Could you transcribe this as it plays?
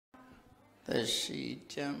The she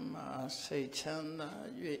Jamma say Chanda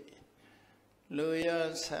Yui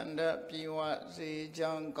Luya Sanda Piwa Zi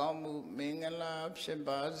Jang Kamu Mingala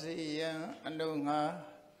Pshibazi Yang Alunga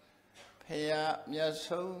Paya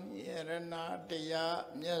Myasong Yerana Daya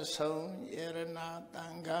Myasong Yerana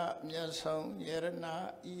Tanga Myasong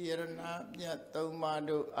Yerana Yerana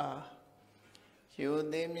Myatomadu A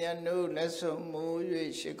Yudimyanu Lesumu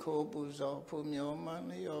Yishiko Buzo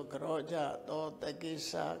Pumyoman Yokroja Do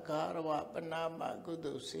Takisa Karwa Panama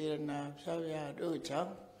Kudu Sirna Savya Ducha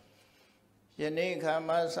Yanika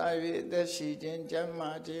Masavi the Shijin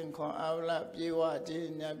Jamma Jin Kon Avla Piwa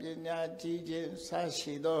Jin Yabinya Jijin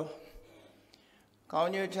Sashido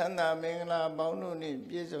Kaunyu Chanda Mingla Baununi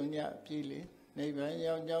Bizonya Pili Niban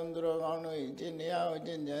Yang Jandro Gaunu Jin Yao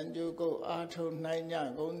Jin Janjuko Ato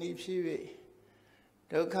Nanya Goni Piwi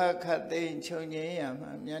Dukha Kate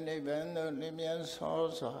Chonyama, Yanibando, Limian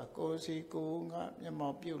Sosa, Cosi Gunga,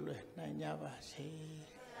 Yamopule, Nanyavasi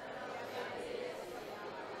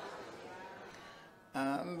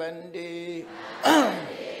Ambandi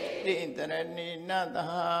Dintarani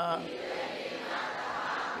Nadaha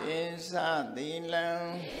Pisa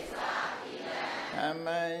Dilam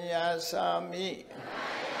Amayasami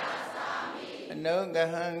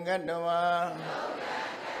Nogahangadwa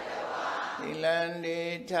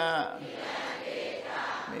Ilandita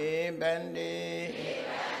Me Bandi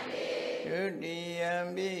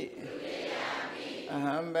Udiyambi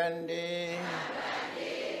Ahambandi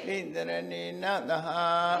Lidrani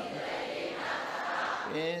Nadaha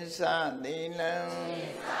Isa Dilam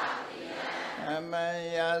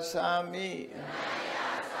Amayasami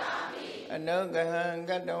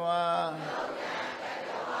Anugahangadwa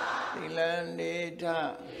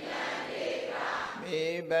Ilandita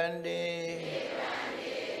Me Bandi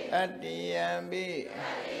Adiyambi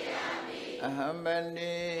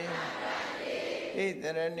Ahambandi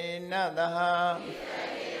Idrani Nadaha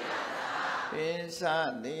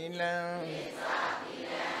Pisa Dilam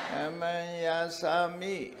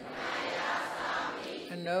Amayasami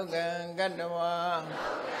Anugahangadwa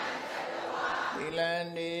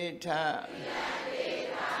Ilandita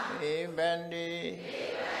Me Bandi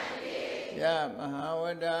Ya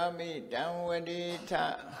Mahawadami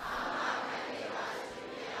Damwadita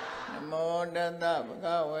Namo Dada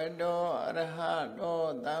Bhagavato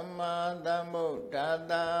Arahato Dhamma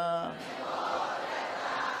Dhammuddhata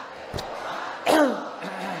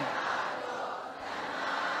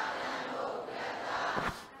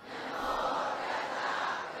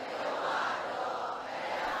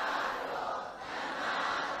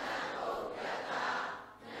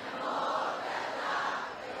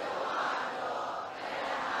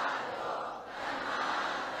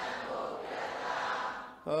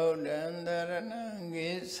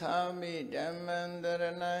Bodhandaranangi Sami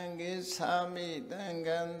Dhammandaranangi Sami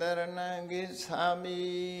Dangandaranangi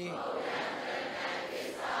Sami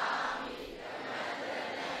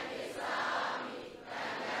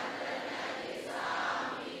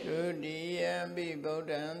Dudiyambi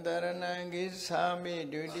Bodhandaranangi Sami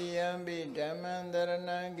Dudiyambi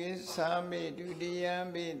Dhammandaranangi Sami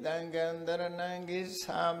Dudiyambi Dangandaranangi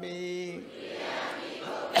Sami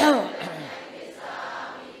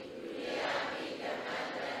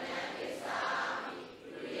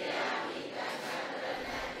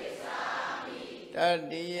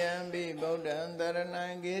Dadiyambi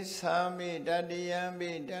Bodhandaranangi Sami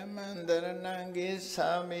Dadiyambi Dhammandaranangi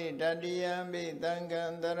Sami Dadiyambi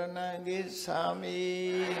Dangandaranangi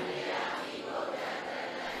Sami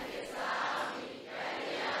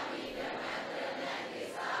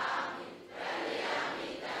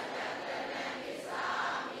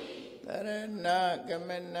Dharana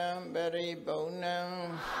Gamanam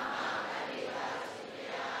Baribonam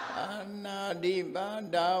Anadipa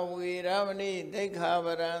Dawi Ramani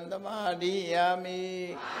Dekavaran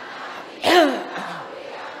Dhamadiyami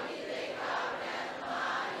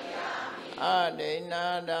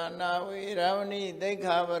Adena Dana Viramani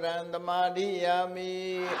Dekavaran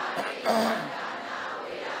Dhamadiyami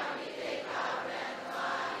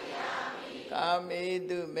Kami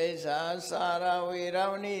Tu Mesa Sara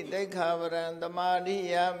Viramani Dekavaran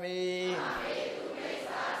Dhamadiyami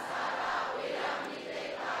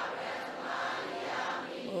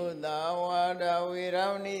Udawada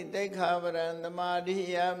Viramani Dekavaran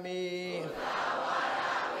Dhamadiyami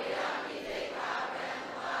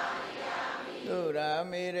Dura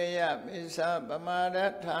Miraya Misa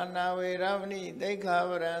Pamadatana Viramani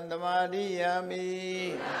Dekavaran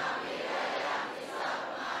Dhamadiyami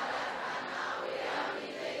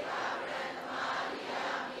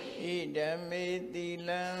Idami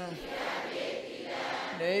Tilam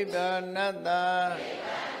Nibbānata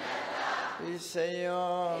ปิสโย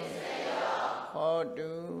โห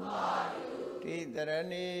ตุทิตร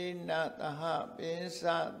ณีนาตหะปิส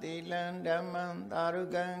ะติลังธัมมังตารุ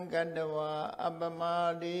กังกัตตวะอัปปมา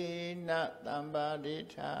ดินะตัมปาดิ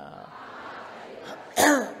ธา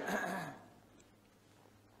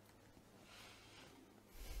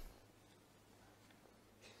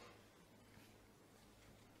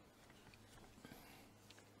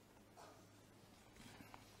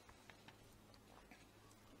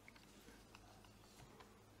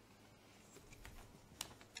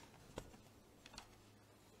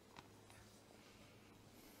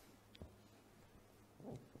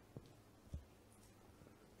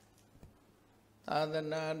သာသ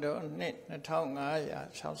နာတော်နှစ်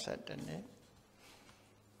2562နှစ်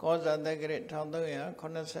ကောဇာတက္ကရာ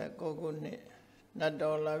1389ခုနှစ်နတ်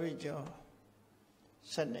တော်လာပြီကျော်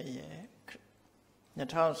12ရက်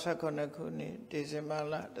2019ခုနှစ်ဒီဇင်ဘာ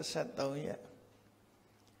လ13ရက်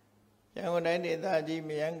ရန်ကုန်တိုင်းဒေသကြီးမ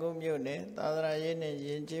ရမ်းကုန်းမြို့နယ်သာသနာရေးနဲ့ယ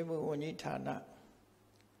ဉ်ကျေးမှုဝန်ကြီးဌာန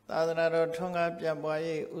သာသနာတော်ထွန်းကားပြန့်ပွား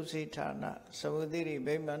ရေးဦးစီးဌာနသဝတိရိ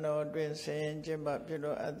ဗိမာန်တော်အတွင်းဆင်ကျင်းပပြု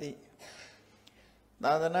လုပ်အပ်သည့်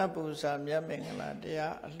သာသနာပူဇာမြတ်မင်္ဂလာတ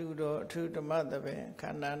ရားအလှူတော်အထူးဓမ္မသဘင်ခ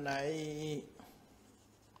န္ဓာ၌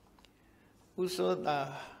ဥသောတာ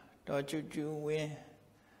တော်ကျူကျူဝင်း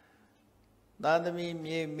သာသမီ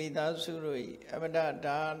မြေမိသားစုတို့၏အမတ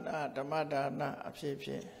ဒါနဓမ္မဒါနအဖြစ်ဖြ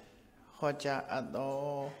င့်ဟောကြားအပ်သော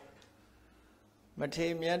မထေရ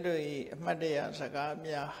မြတ်တို့၏အမှတ်တရစကား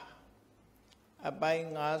များအပိုင်း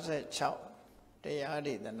56တရား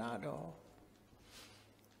ဒေသနာတော်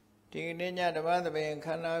ဒီကနေ့ညဓမ္မသဘင်ခ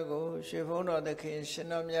န္ဓာကိုရွှေဘုန်းတော်သခင်ရှင်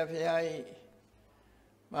တော်မြတ်ဖရာ၏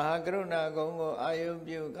မဟာကရုဏာဂုဏ်ကိုအာယု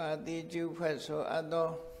ပြုကာတိကျူဖွဲ့ဆိုအပ်သော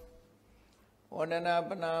ဝန္ဒနာပ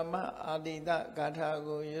နာမအာတိတဂါထာ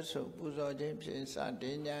ကိုရွတ်ဆိုပူဇော်ခြင်းဖြင့်စတ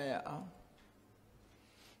င်ကြရအောင်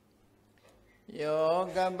ယော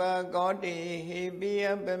ကပ္ပကောတိဟိပိယ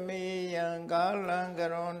ပမေယံကာလံက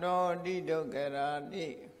ရွန်တောတိဒုက္ခရာတိ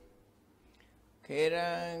ခေရံ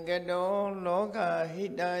ကတောလောကဟိ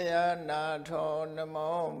တယနာထောန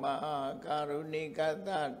မောမဟာကာရုဏိကတတ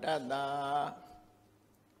တ္တာ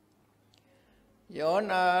ယော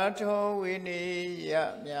နာထောဝိနိယ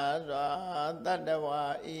မြာစွာတတ္တဝါ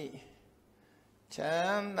ဤချ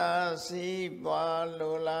မ်းသာစီးပွား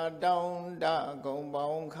လိုလားတောင်းတဂုံပေါ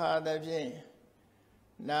င်းခါသဖြင့်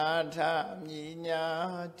နာထမြညာ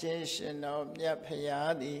ခြင်းရှင်တော်မြတ်ဖရာ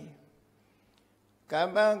သည်က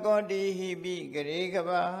ပ္ပကောတိဟိပိဂရေက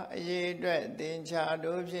ဘာအရေးအတွက်သင်္ချာ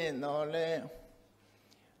တို့ဖြင့်တော်လဲ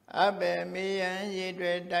အဘေမေယံရေ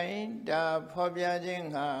တွေတိုင်းတာဖော်ပြခြင်း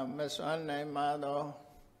ငါမစွမ်းနိုင်ပါသော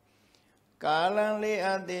ကာလံလေး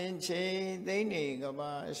အသင်ချေသိမ့်နေက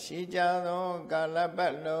ဘာရှိကြသောကာလပ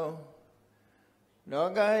တ်လုံးလော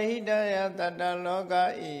ကဟိတယတတလောက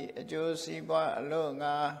ဤအကျိုးစီးပွားအလို့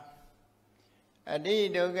ငါအတိ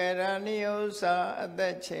ဒုက္ခရာနိဥ္စာအသ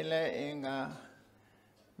က်ချိန်လဲအင်္ဂါ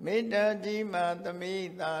မေတ္တာကြီးမှသမိ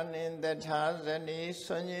တာနှင့်တထာဇနီ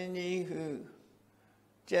ဆွန်ရင်ကြီးဟု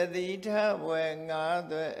ကျတိထဝေငါး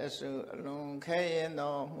သွဲအစုအလွန်ခဲရင်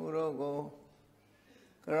တော်မူတို့ကို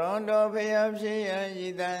ကရွန်တော်ဖျားဖြစ်ရန်ရ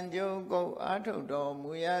ည်တန်ကြုတ်ကုတ်အာထုတ်တော်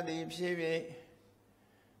မူရသည်ဖြစ်၍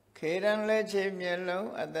ခေရန်လက်ချေမျက်လုံး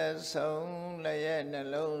အသက်ဆုံးလည်းရဲ့နှ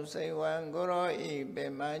လုံးစိတ်ဝံကိုရောဤပ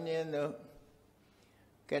င်မညင်းတို့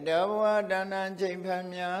ကတဘဝဒါနချိန်ဖန်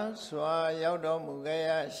များစွာရောက်တော်မူခဲ့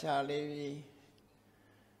ရရှာလေပြီ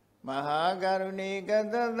မဟာကရုဏီက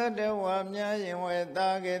တသတ္တဝါများရင်ဝဲ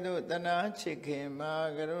သားကဲ့သို့တနာချစ်ခင်မဟာ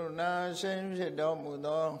ကရုဏာရှင်ဖြစ်တော်မူ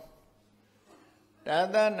သောတ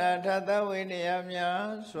သနာထသဝိနည်းများ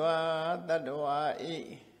စွာတတ္တဝါဤ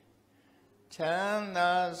ချမ်း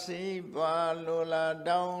သာစီးပွားလိုလား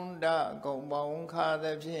တောင်းတဂုံပေါင်းခါသ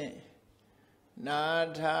ဖြင့်နာ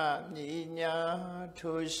ထမြညာ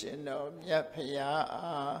ထိုးရှင်တော်မြတ်ဖရာ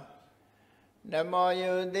အားနမော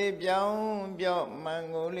ယုတိပြောင်းပြော့မှန်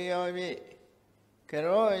ကိုလျော်၍က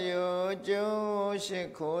ရောယုကျိုးရှိ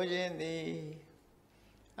ခိုးခြင်းသည်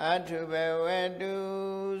အထုဘဝတု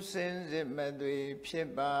စင်စစ်မသွေဖြစ်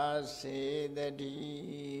ပါစေတ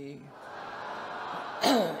ည်း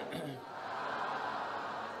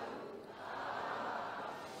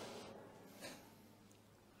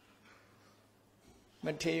မ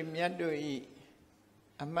ထေရမြတ်တို့ဤ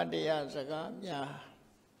အမတ်တရားစကားများ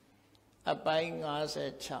အပိုင်း56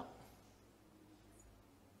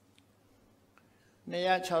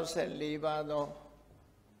 264ပါးသော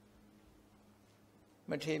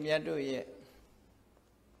မထေရမြတ်တို့ရဲ့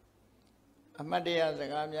အမတ်တရားစ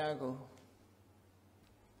ကားများကို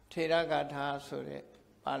ထေရဂါထာဆိုတဲ့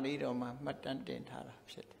ပါဠိတော်မှာမှတ်တမ်းတင်ထားတာ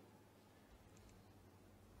ဖြစ်တယ်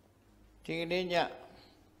ဒီကနေ့ည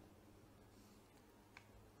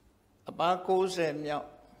ပါ90မြောက်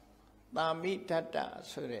သာမိဓတ္တ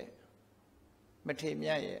ဆိုတဲ့မထေရမြ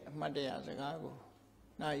တ်ရဲ့အမှတ်တရစကားကို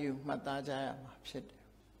နာယူမှတ်သားကြရမှာဖြစ်တယ်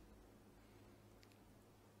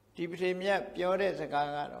ဒီမထေရမြတ်ပြောတဲ့စကား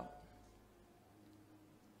ကတော့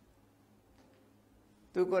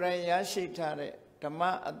သူကိုယ်တိုင်ရရှိထားတဲ့ဓမ္မ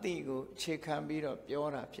အတိကိုအခြေခံပြီးတော့ပြော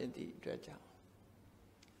တာဖြစ်သည့်အတွက်ကြောင့်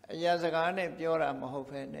အရာစကားနဲ့ပြောတာမဟုတ်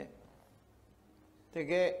ဘဲနဲ့တ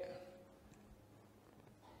ကယ်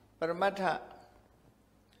ပရမတ္ထ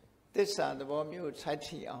သစ္စာသဘောမျိုးစိုက်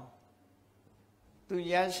ထီအောင်သူ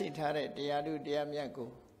ရရှိထားတဲ့တရားဓုတရားမြတ်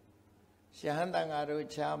ကိုယဟန်တန်ဃာတို့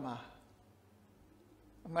ချားမှာ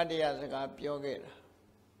အမှတ်တရစကားပြောခဲ့တာ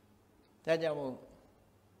ဒါကြောင့်မို့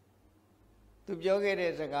သူပြောခဲ့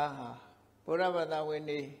တဲ့စကားဟာဘုရားဘာသာဝင်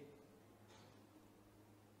တွေ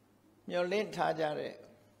မျှော်လင့်ထားကြတဲ့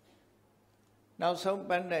နောက်ဆုံးပ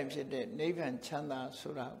န်းတိုင်ဖြစ်တဲ့နိဗ္ဗာန်ချမ်းသာ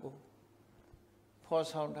ဆိုတာကိုဖော်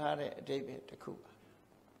ဆောင်ထားတဲ့အဓိပ္ပာယ်တစ်ခုပါ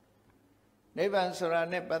နိဗ္ဗာန်ဆိုတာ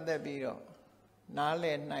နဲ့ပတ်သက်ပြီးတော့နားလ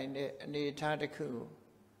ည်နိုင်တဲ့အနေအထားတစ်ခုကို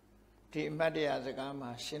ဒီအမှတ်တရစကားမှာ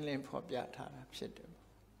ရှင်းလင်းဖော်ပြထားတာဖြစ်တယ်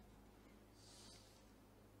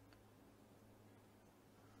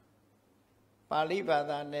ပါဠိဘာ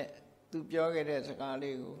သာနဲ့သူပြောခဲ့တဲ့စကား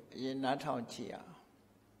လေးကိုအရင်နားထောင်ကြည့်အောင်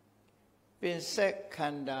ပင်ဆက်ခ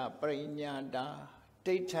န္ဓာပရိညာတာ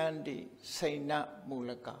ဒိဋ္ဌန္တိစိဏမူ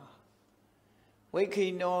လကာဝိခိ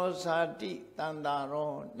နောဇာတိတန္တာ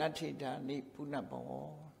ရောနတ္ထိဓာနိပုဏ္ဏဘော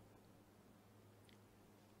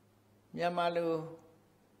မြန်မာလို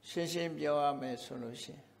ရှင်းရှင်းပြောရမယ်ဆိုလို့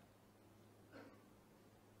ရှိရင်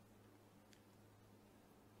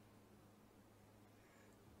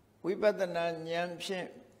ဝိပဿနာဉာဏ်ဖြင့်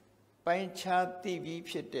ပိုင်းခြားသိပြီး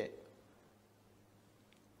ဖြစ်တဲ့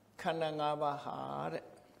ခန္ဓာ၅ပါးဟာတဲ့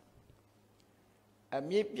အ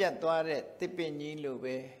မြင့်ပြတ်သွားတဲ့သစ်ပင်ကြီးလို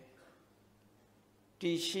ပဲတ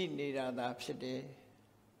ည်ရှိနေတာသာဖြစ်တယ်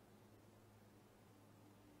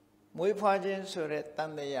မွေးဖွားခြင်းဆိုတဲ့တ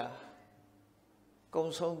န်တရားကုံ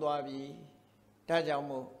ဆုံးသွားပြီဒါကြောင့်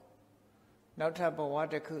မို့နောက်ထပ်ဘဝ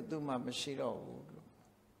တစ်ခုသူ့မှာမရှိတော့ဘူးလို့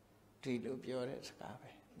ဒီလိုပြောတဲ့စကား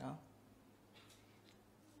ပဲနော်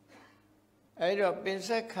အဲ့တော့ပင်စ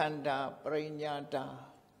က်ခန္ဓာပရိညာတာ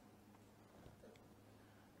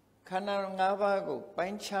ခန္ဓာ၅ပါးကိုပို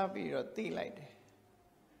င်းခြားပြီးတော့သိလိုက်တယ်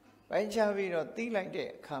ပိုင်းခြားပြီးတော့သိလိုက်တဲ့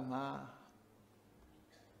အခါမှာ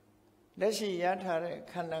လက်ရှိရထားတဲ့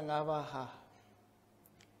ခန္ဓာ၅ပါးဟာ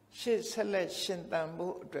ရှေ့ဆက်လက်ရှင်သန်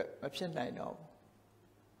ဖို့အတွက်မဖြစ်နိုင်တော့ဘူး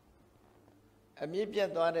အမြင့်ပြတ်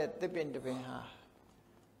သွားတဲ့သစ်ပင်တစ်ပင်ဟာ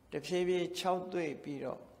တဖြည်းဖြည်းခြောက်သွေ့ပြီး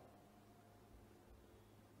တော့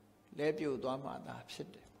လဲပြိုသွားမှသာဖြစ်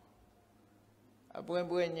တယ်အပွင့်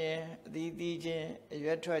ပွင့်ခြင်းအသီးသီးခြင်းအရွ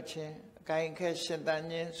က်ထွက်ခြင်းအကိုင်ခက်ရှင်သန်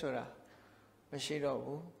ခြင်းဆိုတာမရှိတော့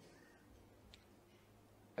ဘူး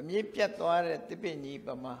အမြင့်ပြတ်သွားတဲ့သစ်ပင်ကြီးပ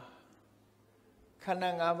မာခန္ဓာ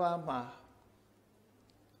၅ပါးမှာ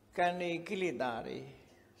ကံနေကိလေသာတွေ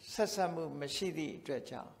ဆက်ဆက်မှုမရှိသည့်အတွက်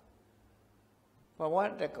ကြောင့်ဘ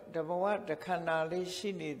ဝတခန္ဓာလေးရှိ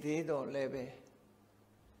နေသေးတော့လည်းပဲ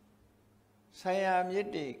ဆရာအမြစ်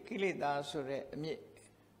တွေကိလေသာဆိုတဲ့အမြစ်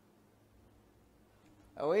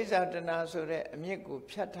အဝိဇ္ဇာတဏှာဆိုတဲ့အမြစ်ကို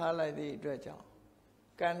ဖြတ်ထားလိုက်သည့်အတွက်ကြောင့်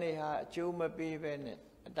ကံတွေဟာအကျိုးမပေးဘဲနဲ့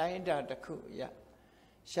အတိုင်းအတာတစ်ခုအရ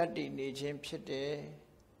ရပ်တည်နေခြင်းဖြစ်တယ်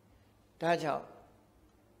ဒါကြောင့်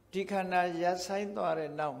ဒီခန္ဓာရပ်ဆိုင်သွား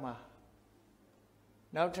တဲ့နောက်မှာ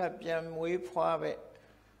နောက်ထပ်ပြန်မွေးဖွားပဲ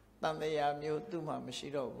တန်တရားမျိုးသူ့မှာမရှိ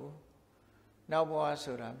တော့ဘူးနောက်ဘဝ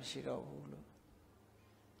ဆိုတာမရှိတော့ဘူးလို့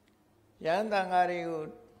ယန္တန်ဃာတွေကို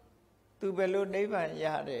သူဘယ်လိုနိဗ္ဗာန်ရ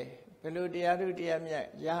တယ်ဘယ်လိုတရားဓုတရားမြတ်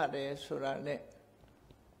ရတယ်ဆိုတာနဲ့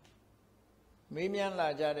မေးမြန်းလာ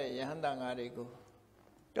ကြတဲ့ယဟန်တန်ဃာတွေကို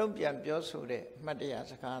တုံ့ပြန်ပြောဆိုတဲ့အမှတ်တရ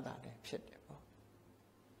စကားသာလည်းဖြစ်တယ်ပေါ့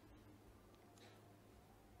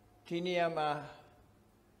ဒီနေရာမှာ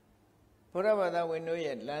ဘုရားဘာသာဝင်တို့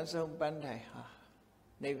ရဲ့လမ်းဆုံးပန်းတိုင်ဟာ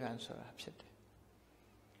နိဗ္ဗာန်ဆိုတာဖြစ်တယ်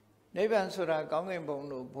နိဗ္ဗာန်ဆိုတာကောင်းကင်ဘုံ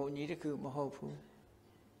လို့ဘုံကြီးတစ်ခုမဟုတ်ဘူး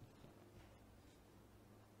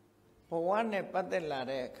ဘဝနဲ့ပတ်သက်လာ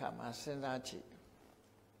တဲ့အခါမှာစဉ်းစားကြည့်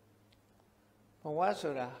ဘဝ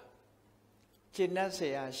ဆိုတာကျင့်တတ်เสี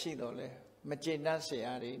ยရှိတော့လေမကျင့်တတ်เสีย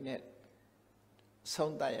တွေနဲ့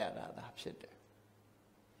ဆုံးတတ်ရတာသာဖြစ်တယ်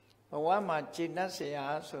ဘဝမှာကျင့်တတ်เสีย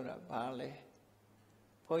ဆိုတာဘာလဲ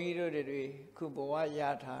ဘုန်းကြီးတို့တွေခုဘဝရ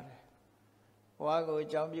ထားတယ်ဘဝကိုအ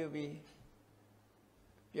ကြောင်းပြုပြီး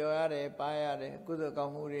ပြောရတယ်ပါရတယ်ကုသိုလ်ကော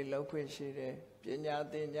င်းမှုတွေလုပ်ခွင့်ရှိတယ်ပညာ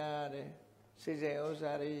သင်ကြားရတယ်စိတ်စိတ်ဥစ္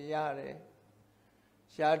စာတွေရတယ်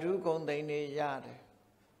ရှားဓုဂုံသိမ့်တွေရတယ်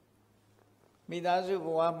မိသားစုဘ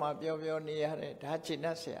ဝမှာပျော်ပျော်နေရတယ်ဒါကျင့်တ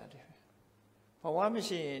တ်เสียတယ်ဘဝမ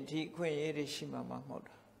ရှိရင်ဒီအခွင့်အရေးတွေရှိမှာမဟုတ်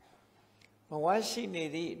တာ ဝရှိနေ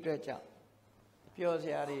သည့်အတွက်ကြောင့်ပျော်စ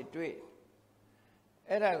ရာတွေတွေ့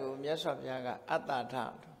အဲ့ဒါကိုမြတ်စွာဘုရားကအတ္တထ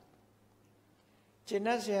ကျင့်တ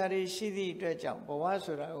တ်စရာတွေရှိသည့်အတွက်ကြောင့်ဘဝ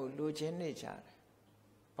ဆိုတာကိုလိုချင်နေကြတယ်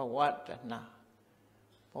ဘဝတဏှာ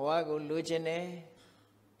ဘဝကိုလိုချင်တယ်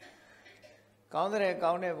ကောင်းတဲ့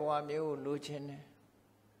ကောင်းတဲ့ဘဝမျိုးကိုလိုချင်တယ်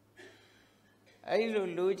အဲ့လို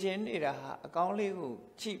လိုချင်နေတာဟာအကောင်းလေးကို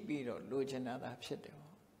ကြည့်ပြီးတော့လိုချင်တာသာဖြစ်တယ်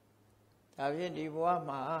ပေါ့ဒါဖြင့်ဒီဘဝ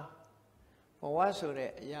မှာဘဝဆို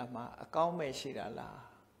တဲ့အရာမှာအကောင်းမဲ့ရှိတာလား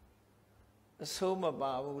အဆိုးမ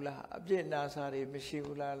ပါဘူးလားအပြစ်နာစာတွေမရှိ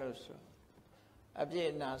ဘူးလားလို့ဆိုအပြ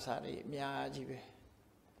စ်နာစာတွေအများကြီးပဲ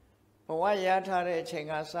ဘဝရထားတဲ့အချိန်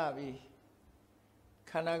ကစပြီး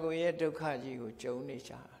ခန္ဓာကိုယ်ရဲ့ဒုက္ခကြီးကိုကြုံနေ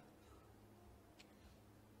ကြတာ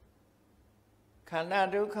ခန္ဓာ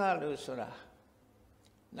ဒုက္ခလို့ဆိုတာ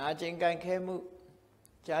နာကျင်ကြိုက်ခဲမှု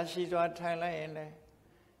ကြာရှိစွာထိုင်လိုက်ရင်လည်း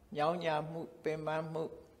ညောင်းညာမှုပင်ပန်းမှု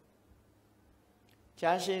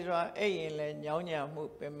ကြာရှိစွာအိပ်ရင်လည်းညောင်းညာမှု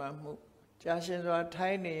ပင်ပန်းမှုကြာရှိစွာထို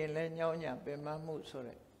င်နေရင်လည်းညောင်းညာပင်ပန်းမှုဆို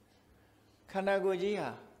တဲ့ခန္ဓာကိုယ်ကြီး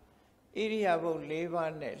ဟာဣရိယာပုတ်၄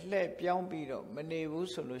ပါးနဲ့လှည့်ပြောင်းပြီးတော့မနေဘူး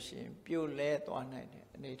ဆိုလို့ရှိရင်ပြိုလဲသွားနိုင်တဲ့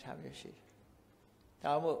အနေအထားမျိုးရှိတယ်။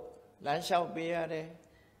ဒါမို့လမ်းလျှောက်ပေးရတယ်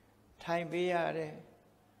ထိုင်ပေးရတယ်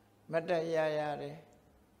မတ်တက်ရရတယ်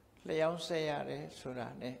လျှောင်းဆက်ရတယ်ဆိုတာ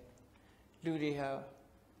ਨੇ လူတွေဟာ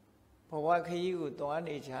ဘဝခရီးကိုသွား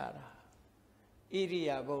နေကြတာဣရိ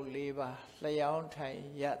ယာပုတ်၄ပါးလျှောင်းထိုင်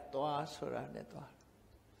ရပ်သွားဆိုတာ ਨੇ သွား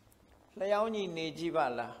လျှောင်းကြီးနေကြည့်ပါ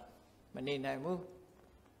လားမနေနိုင်ဘူး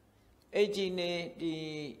အိတ်ကြီးနေဒီ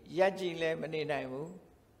ရက်ကြီးလည်းမနေနိုင်ဘူး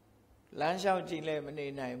လမ်းလျှောက်ကြီးလည်းမနေ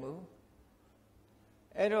နိုင်ဘူး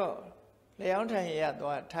အဲ့တော့လျှောင်းထိုင်ရ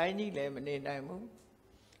သွားထိုင်ကြီးလည်းမနေနိုင်ဘူး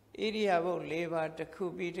ဣရိယာပုတ်၄ပါးတစ်ခု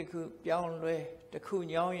ပြီးတစ်ခုပြောင်းလဲတစ်ခု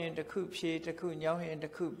ညောင်းရင်တစ်ခုဖြေတစ်ခုညောင်းရင်တ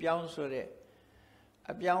စ်ခုပြောင်းဆိုတဲ့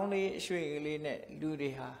အပြောင်းလေးအရွှေ့ကလေးနဲ့လူ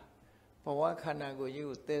တွေဟာဘဝခန္ဓာကိုယ်ကြီး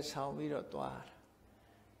ကိုသယ်ဆောင်ပြီးတော့သွားတာ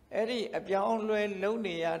အဲ့ဒီအပြောင်းလဲလုံး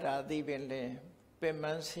နေရတာသိပင်လဲပင်မ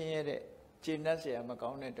ဆင်းရဲတဲ့ကျဉ်းတ်เสียမကော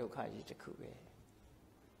င်းတဲ့ဒုက္ခကြီးတစ်ခုပဲ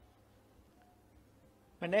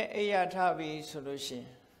မနေ့အိယာထပြီးဆိုလို့ရှိရင်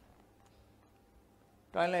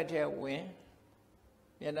တွိုင်းလက်ထဲဝင်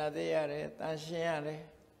မျက်နှာသေးရတယ်တန်ရှင်းရတယ်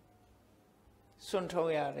စွန့်ထု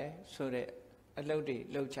တ်ရတယ်ဆိုတဲ့အလုပ်တွေ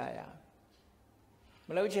လုပ်ကြရမ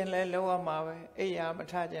လုပ်ချင်လဲလုပ်ရမှာပဲအိယာမ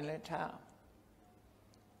ထချင်လဲထ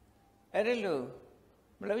အဲ့ဒီလို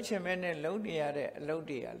မလုပ်ချင်မဲနဲ့လုပ်နေရတဲ့အလုပ်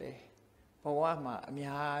တွေကလေဘဝမှာအ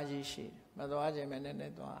များကြီးရှိတယ်မသွားခြင်းပဲ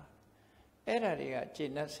နဲ့သွားအဲ့ဒါတွေကကျ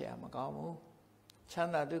င့်တတ်เสียမကောင်းဘူးချ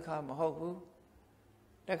မ်းသာဒုက္ခမဟုတ်ဘူး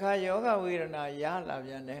တခါယောဂဝေဒနာရလာ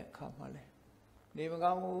ပြန်တဲ့အခါမှာလေနေမ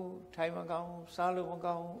ကောင်းဘူးထိုင်မကောင်းဘူးစားလို့မ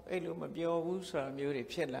ကောင်းဘူးအဲ့လိုမပြောဘူးဆိုတာမျိုးတွေ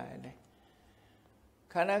ဖြစ်လာရင်လေ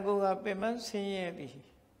ခန္ဓာကိုယ်ကပင်မဆင်းရဲပြီး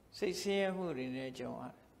စိတ်ဆင်းရဲမှုတွေနဲ့ကြုံရတ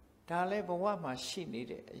ယ်ဒါလည်းဘဝမှာရှိနေ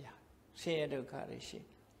တဲ့အရာဆင်းရဲဒုက္ခတွေရှိ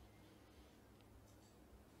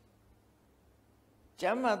ကျ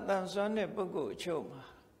မ်းမာတန်ဆွမ်းတဲ့ပုဂ္ဂိုလ်အချို့မှာ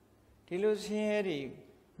ဒီလိုဆင်းရဲတွေ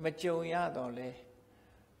မကြုံရတော့လဲ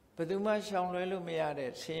ဘယ်သူမှရှောင်လွဲလို့မရ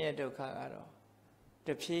တဲ့ဆင်းရဲဒုက္ခကတော့တ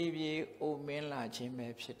ဖြည်းဖြည်းအိုမင်းလာခြင်းပဲ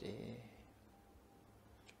ဖြစ်တယ်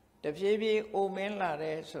တဖြည်းဖြည်းအိုမင်းလာတ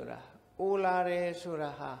ယ်ဆိုတာအိုလာတယ်ဆို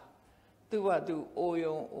တာဟာသူ့ဘာသူအို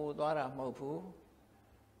ယုံအိုသွားတာမဟုတ်ဘူး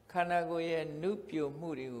ခန္ဓာကိုယ်ရဲ့နုပြိုမှု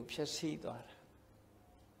တွေကိုဖျက်ဆီးသွားတာ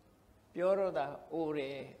ပြောတော့တာအိုတ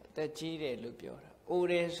ယ်အသက်ကြီးတယ်လို့ပြောတာအို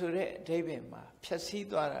တယ်ဆိုတဲ့အဓိပ္ပာယ်မှာဖျက်ဆီး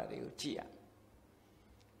သွားတာတွေကိုကြည့်ရ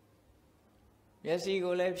မျက်စိ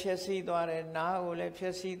ကိုလည်းဖျက်ဆီးသွားတယ်နားကိုလည်းဖျ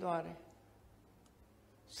က်ဆီးသွားတယ်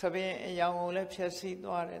သပင်အယောင်ကိုလည်းဖျက်ဆီး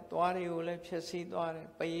သွားတယ်သွားတွေကိုလည်းဖျက်ဆီးသွားတယ်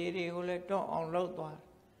ပရည်တွေကိုလည်းတွန့်အောင်လုပ်သွားတ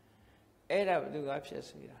ယ်အဲ့ဒါဘယ်သူကဖျက်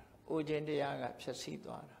ဆီးတာအိုခြင်းတရားကဖျက်ဆီး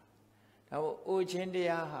သွားတာဒါမို့အိုခြင်းတ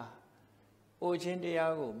ရားဟာအိုခြင်းတ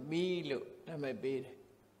ရားကိုမီးလို့နာမည်ပေးတယ်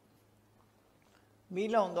မီး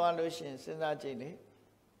လောင်သွားလို့ရှိရင်စဉ်းစားကြည့်လေ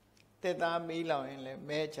တက်သားမီးလောင်ရင်လည်း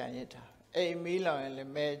မဲချန်ရစ်တာအိမ်မီးလောင်ရင်လ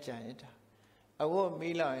ည်းမဲချန်ရစ်တာအဝတ်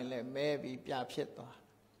မီးလောင်ရင်လည်းမဲပြီးပြဖြစ်သွား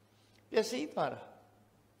ပျက်စီးသွားတာ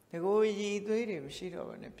ဒီကိုရည်သွေးတွေမရှိတော့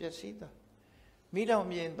ဘဲနဲ့ပျက်စီးသွားမီးလောင်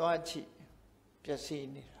မြင်သွားချစ်ပျက်စီး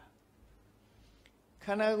နေတာခ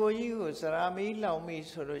န္ဓာကိုယ်ကြီးကိုစရာမီးလောင်ပြီ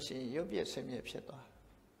ဆိုလို့ရှိရင်ရုပ်ပြက်ဆင်းရဲဖြစ်သွား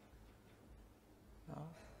နော်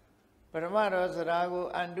ပထမတော့စရာကို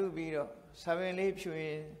အန်တုပြီးတော့ဆပင်လေးဖြူရ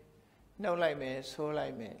င်နှုတ်လိုက်မယ်ဆိုးလို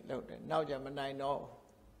က်မယ်လုပ်တယ်နောက်ကျမနိုင်တော့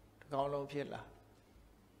ဒီကောင်းလုံးဖြစ်လာ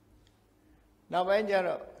နောက်ပိုင်းကျ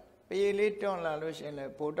တော့ပရည်လေးတွန့်လာလို့ရှိရင်လ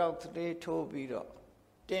ည်းဘိုတောက်သေးထိုးပြီးတော့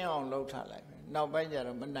တင်းအောင်လှုပ်ထားလိုက်မယ်နောက်ပိုင်းကျ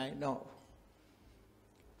တော့မနိုင်တော့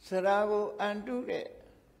စရာကိုအန်တုတဲ့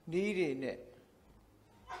နီးတွေနဲ့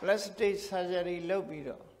plastic surgery လုပ်ပြီး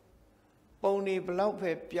တော့ ပုံဒီဘလောက်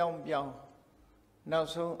ပဲပြောင်းပြောင်းနောက်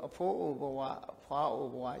ဆုံးအဖိုးအိုဘဝအဖွားအို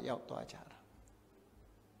ဘဝရောက်သွားကြတာ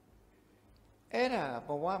အဲ့ဒါဘ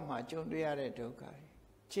ဝမှာကြုံတွေ့ရတဲ့ဒုက္ခတွေ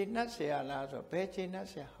ခြေနှက်เสียလားဆိုဘယ်ခြေနှက်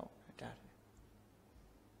เสียဟုတ်ဒါ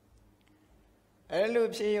အဲ့လို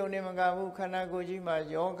ဖြစ်ရုံနဲ့မကဘူးခန္ဓာကိုယ်ကြီးမှာ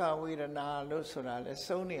ယောဂဝေဒနာလို့ဆိုတာလဲ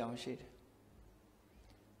စုံနေအောင်ရှိတယ်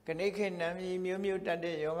ခဏခေတ်နာမည်မျိုးမျိုးတက်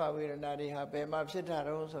တဲ့ယောဂဝေဒနာတွေဟာဘယ်မှာဖြစ်တာ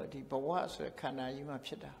တုံးဆိုဒီဘဝဆိုတဲ့ခန္ဓာကြီးမှာ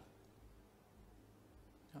ဖြစ်တာ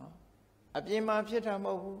နော်အပြင်မှာဖြစ်တာမ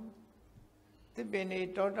ဟုတ်ဘူးသစ်ပင်တွေ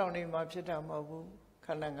တောတောင်တွေမှာဖြစ်တာမဟုတ်ဘူးခ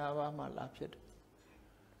န္ဓာ၅ပါးမှာလာဖြစ်တယ်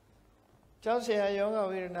ကြောက်เสียယောဂ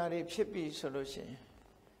ဝေဒနာတွေဖြစ်ပြီဆိုလို့ရှိရင်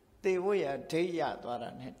သေဖို့ရဒိဋ္ဌရသွားတာ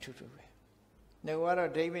ਨੇ ထူးထူးပဲနေက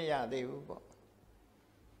တော့ဒိဋ္ဌမရသေးဘူးပေါ့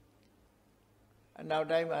အနောက်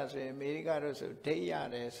တိုင်းမှာဆိုရင်အမေရိကတို့ဆိုဒိဋ္ဌရ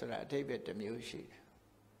တယ်ဆိုတာအဓိပ္ပာယ်တစ်မျိုးရှိတယ်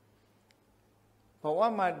ဘဝ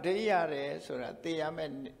မှာဒိဋ္ဌရတယ်ဆိုတာသိရမ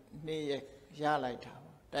ယ့်နေ့ရလိုက်တာ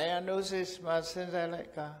ပေါ့ diagnosis မှာစဉ်းစားလို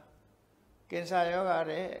က်ကကင်ဆာယောဂ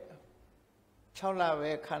တဲ့6လ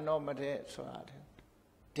ပဲခံတော့မတဲ့ဆိုတာဒိဋ္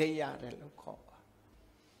ဌရတယ်လို့ခေါ်ပါ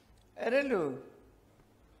အဲ့ဒါလို့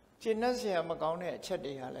ကျင့်တ်เสียမကောင်းတဲ့အချက်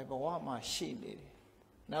တွေဟာလည်းဘဝမှာရှိနေတယ်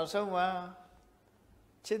နောက်ဆုံးမှာ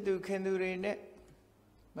ချစ်သူခင်သူတွေနဲ့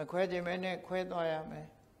မခွဲခြင်းမဲနဲ့ခွဲသွားရမယ်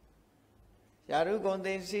ယာရုဂုံ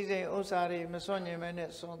သိစည်းစိမ်ဥစ္စာတွေမစွန့်ခြင်းမဲနဲ့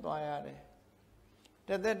စွန့်သွားရတယ်တ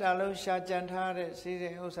သက်တာလုံးရှာကြံထားတဲ့စည်းစိ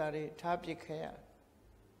မ်ဥစ္စာတွေထားပစ်ခဲ့ရ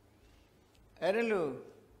အဲ့ဒါလို့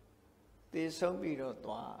သိဆုံးပြီးတော့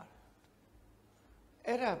သွား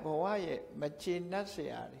အဲ့ဒါဘဝရဲ့မချေနှက်เสี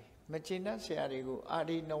ยတွေမချေနှက်เสียတွေကိုအာ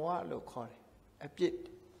ဒီနဝလို့ခေါ်တယ်အပြစ်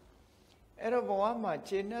အဲ့တော့ဘဝမှာ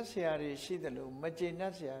ချေနှက်เสียတွေရှိတယ်လို့မချေနှ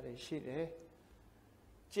က်เสียတွေရှိတယ်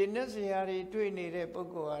ချေနှက်เสียတွေတွေ့နေတဲ့ပုဂ္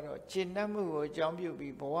ဂိုလ်ကတော့ချေနှက်မှုကိုအကြောင်းပြု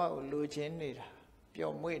ပြီးဘဝကိုလိုချင်နေတာ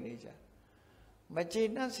ပျော်မွေ့နေကြမချေ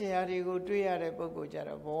နှက်เสียတွေကိုတွေ့ရတဲ့ပုဂ္ဂိုလ်ကြ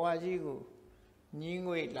တော့ဘဝကြီးကိုညှင်း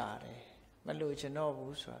ငွေ့လာတယ်မလိုချင်တော့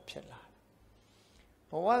ဘူးဆိုတာဖြစ်လာ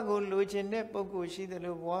ဘဝကိုလိုချင်တဲ့ပုဂ္ဂိုလ်ရှိတယ်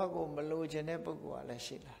လို့ဘဝကိုမလိုချင်တဲ့ပုဂ္ဂိုလ်ကလည်း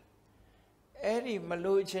ရှိလာအဲ့ဒီမ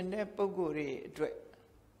လိုချင်တဲ့ပုဂ္ဂိုလ်တွေအတွက်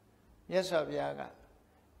မြတ်စွာဘုရားက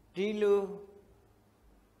ဒီလို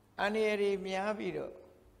အန္တရာယ်တွေများပြီးတော့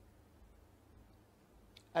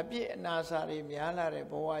အပြစ်အနာစာတွေများလာတဲ့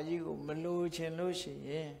ဘဝကြီးကိုမလိုချင်လို့ရှိ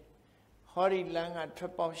ရင်ဟောဒီလမ်းကထွ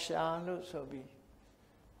က်ပေါက်ရှာလို့ဆိုပြီး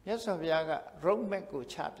မြတ်စွာဘုရားက road map ကို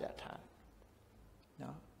ချပြထားတယ်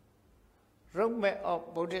နော်road map of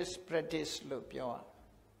Buddhist practice လို့ပြောရ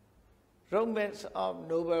road map of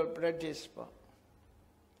noble practice ပေါ့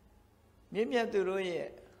မြင့်မြတ်သူတို့ရဲ့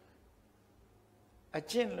အ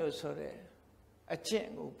ကျင့်လို့ဆိုတဲ့အကျင့်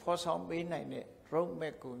ကိုဖော်ဆောင်ပေးနိုင်တဲ့ road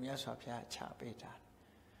map ကိုမြတ်စွာဘုရားချပေးတာ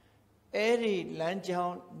အဲ့ဒီလမ်းကြော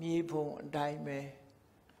င်းမြေပုံအတိုင်းပဲ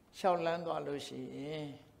လျှောက်လန်းသွားလို့ရှိရင်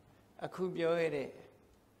အခုပြောရတဲ့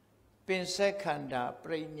ပင်စက်ခန္ဓာပ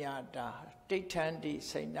ရိညာတာတိဋ္ဌန္တိ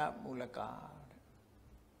စိဏမူလကာ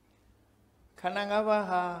ခန္ဓာ၅ပါး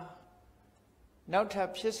ဟာနောက်ထပ်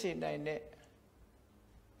ဖြစ်စေနိုင်တဲ့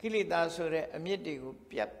ကိလေသာဆိုတဲ့အမြစ်တွေကို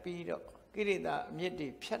ပြတ်ပြီးတော့ကိလေသာအမြစ်တွေ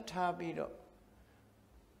ဖြတ်ထားပြီးတော့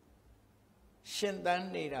ရှင်သန်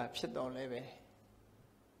နေတာဖြစ်တော်လဲပဲ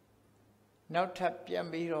နောက်ထပ်ပြန်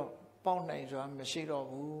ပြီးတော့ပေါက်နိုင်စွာမရှိတော့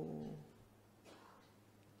ဘူး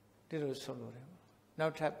ဒီလိုဆိုလို့တယ်နော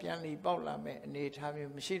က်ထပ်ပြန်လီပေါက်လာမဲ့အနေအထား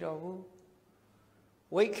မျိုးမရှိတော့ဘူး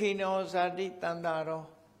ဝိခိနောဇာတိတန်တာရော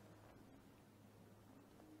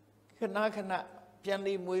ခဏခဏပြန်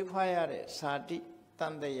လီမွေးဖွားရတဲ့ဇာတိတ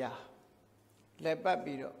န်တရာလက်ပတ်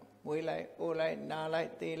ပြီးတော့မွေးလိုက်အိုလိုက်နာလို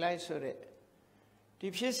က်သေလိုက်ဆိုတဲ့ဒီ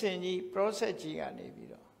ဖြစ်စဉ်ကြီး process ကြီးကနေပြီး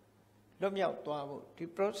တော့လွတ်မြောက်သွားဖို့ဒီ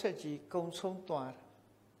process ကြီးကုံဆုံးသွားတာ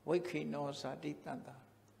ဝိခိနောဇာတိတန်တာ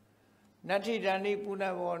နတ္ထိဒဏိပုဏ္ဏ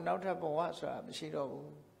ဘောနောက်ထပ်ဘဝဆိုတာမရှိတော့ဘူး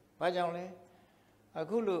။ဘာကြောင့်လဲ။အ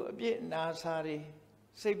ခုလိုအပြစ်နာစာတွေ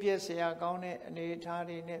စိတ်ပြည့်စရာကောင်းတဲ့အနေအထား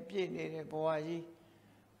တွေနဲ့ပြည့်နေတဲ့ဘဝကြီး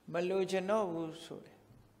မလိုချင်တော့ဘူးဆိုတယ်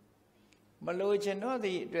။မလိုချင်တော့သ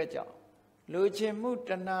ည့်အတွက်ကြောင့်လိုချင်မှုတ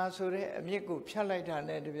ဏှာဆိုတဲ့အမြစ်ကိုဖြတ်လိုက်တာ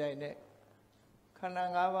နဲ့တပြိုင်နက်ခန္ဓာ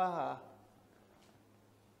၅ပါးဟာ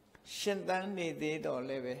ရှင်သန်နေသေးတော့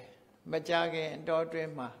လည်းပဲမကြခင်အတော်တွ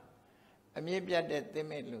င်းမှာအမြင့်ပြတ်တဲ့သင်္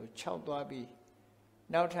မဲ့လိုခြောက်သွားပြီး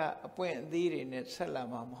နောက်ထပ်အပွင့်အသီးတွေနဲ့ဆက်လာ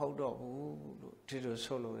မှာမဟုတ်တော့ဘူးလို့ဒီလို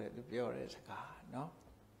ဆိုလို့တယ်သူပြောတဲ့စကားเนาะ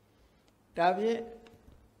ဒါဖြင့်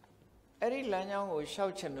အဲ့ဒီလမ်းကြောင်းကိုရှော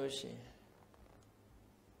က်ချင်လို့ရှိရင်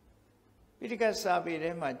ပိဋကစာပေ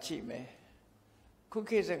ထဲမှာကြည့်မယ်ခု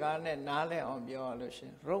ခေတ်စကားနဲ့နားလည်အောင်ပြောရလို့ရှိရ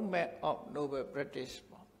င် road map of noble practice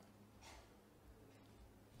ပေါ့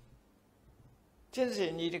ကျင့်စ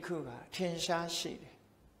ဉ်ကြီးတစ်ခုကထင်ရှားရှိတယ်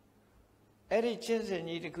အဲ့ဒီကျင့်စဉ်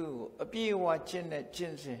ကြီးတစ်ခုကိုအပြည့်အဝကျင့်တဲ့ကျ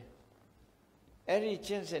င့်စဉ် အဲ့ဒီကျ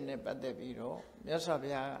င့်စဉ်နဲ့ပတ်သက်ပြီးတော့မြတ်စွာဘု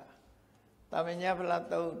ရားကတာမညဖလား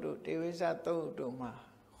သုတ်တို့တေဝိသသုတ်တို့မှာ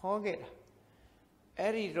ဟောခဲ့တာ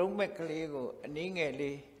အဲ့ဒီရုံးမက်ကလေးကိုအနည်းငယ်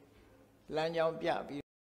လေးလမ်းကြောင်းပြပြီး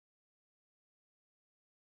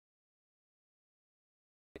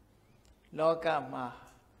လောကမှာ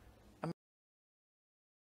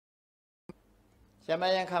ယမ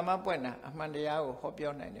ယံခါမပွင့်တာအမှန်တရားကိုဟော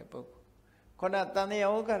ပြောနိုင်တဲ့ပုဂ္ဂိုလ်ခုနတန်တ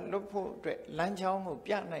ရားကလွတ်ဖို့အတွက်လမ်းကြောင်းကို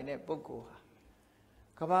ပြနိုင်တဲ့ပုဂ္ဂိုလ်ဟာ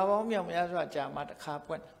ကဘာပေါင်းမြောက်များစွာကြာမှတစ်ခါ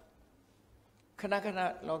ပွင့်ခဏခဏ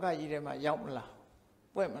လောကကြီးထဲမှာရောက်မလာ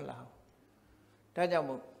ပွင့်မလာဒါကြောင့်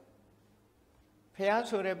မို့ဖះ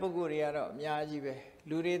ဆိုတဲ့ပုဂ္ဂိုလ်တွေကတော့အများကြီးပဲ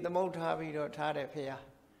လူတွေသမုတ်ထားပြီးတော့ထားတဲ့ဖះ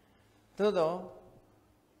သို့တော့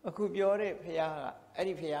အခုပြောတဲ့ဖះကအဲ့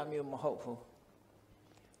ဒီဖះမျိုးမဟုတ်ဘူး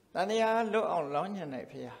တန်တရားလွတ်အောင်လောင်းညံတဲ့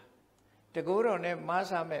ဖះတကူတော်နဲ့မား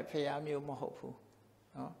စားမဲ့ဖះမျိုးမဟုတ်ဘူး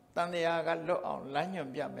နော်တန်တရားကလွတ်အောင်လမ်းညွှ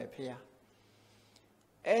န်ပြမဲ့ဖះ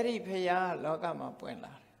အဲ့ဒီဖះလောကမှာပွင့်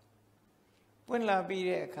လာတယ်ပွင့်လာပြီး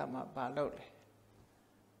တဲ့အခါမှာဘာလုပ်လဲ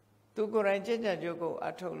သူကိုယ်တိုင်ကြင်ကြံကြုတ်ကို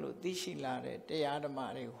အထုတ်လို့သိရှိလာတဲ့တရားဓမ္မ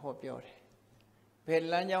တွေကိုဟောပြောတယ်ဘယ်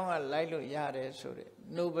လမ်းကြောင်းကလိုက်လို့ရတယ်ဆိုတဲ့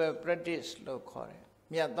noble practice လို့ခေါ်တယ်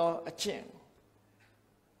မြတ်သောအကျင့်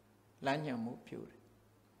လမ်းညွှန်မှုပြုတယ်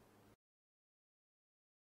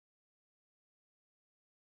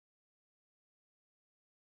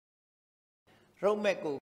ရုံးမက်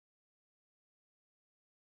ကို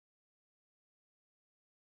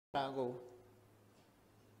ဒါကို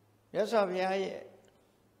မြတ်စွာဘုရားရဲ့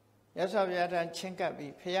မြတ်စွာဘုရားထံချင်းကပ်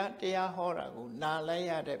ပြီးဘုရားတရားဟောတာကိုနားလဲ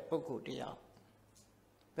ရတဲ့ပုဂ္ဂိုလ်တရား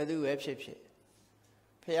ဘယ်သူပဲဖြစ်ဖြစ်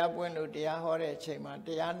ဘုရားပွင့်လို့တရားဟောတဲ့အချိန်မှာတ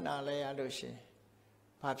ရားနားလဲရလို့ရှင်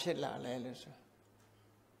ဘာဖြစ်လာလဲလို့ဆို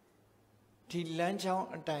ဒီလမ်းကြောင်း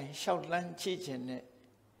အတိုင်းလျှောက်လန်းကြည့်ခြင်းနဲ့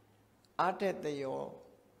အာတတယော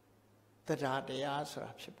တရားတရားဆို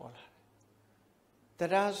တာဖြစ်ပေါ်လာတယ်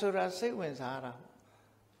တရားဆိုတာစိတ်ဝင်စားတာ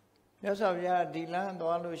မြတ်စွာဘုရားဒီလမ်း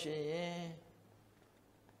သွားလို့ရှိရင်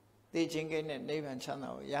သိချင်းကိန်းနဲ့နိဗ္ဗာန်ချမ်းသာ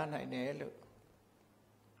ကိုရနိုင်တယ်လို့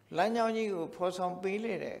လမ်းကြောင်းကြီးကိုဖော်ဆောင်ပေး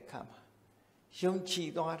လေတဲ့အခါမှာယုံကြည်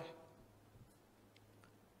သွားတယ်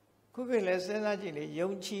ခုခေတ်လည်းစဉ်းစားကြည့်လေယုံ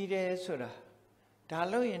ကြည်တယ်ဆိုတာဒါ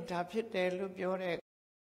လို့ရင်ဒါဖြစ်တယ်လို့ပြောတဲ့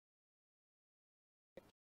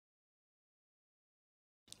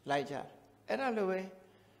လိုက်ကြအဲ့ဒါလိုပဲ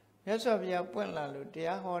မြတ်စွာဘုရားပွင့်လာလို့တ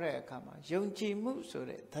ရားဟောတဲ့အခါမှာယုံကြည်မှုဆို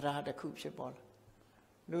တဲ့တရားတစ်ခုဖြစ်ပေါ်လာ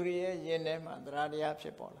လူတွေရဲ့ယင်ထဲမှာတရားတရားဖြ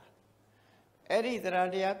စ်ပေါ်လာအဲ့ဒီတရား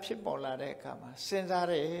တရားဖြစ်ပေါ်လာတဲ့အခါမှာစဉ်းစား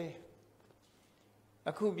တယ်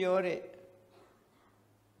အခုပြောတဲ့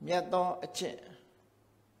မြတ်သောအကျင့်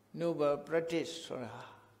noble practice ဆိုတာ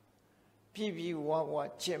ပြည်ပြည်ဝဝ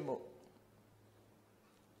ကျင့်မှု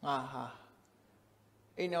ငါဟာ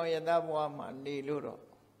အိမ်တော်ယတဘဝမှာနေလို့တော့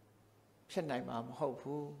ဖြစ်နိုင်မှာမဟုတ်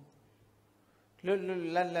ဘူးလွတ်လွတ်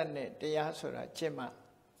လပ်လပ်နဲ့တရားဆိုတာကျင့်မှ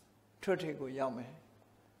ထွတ်ထိပ်ကိုရောက်မယ်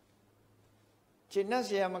ကျင့်တ်เ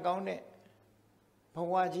สียမကောင်းတဲ့ဘ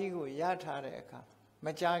ဝကြီးကိုရထားတဲ့အခါမ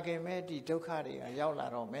ကြခင်မဲ့ဒီဒုက္ခတွေကရောက်လာ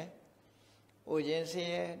တော့မယ်။အိုခြင်းဆ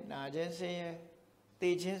င်းရဲ၊နာခြင်းဆင်းရဲ၊သိ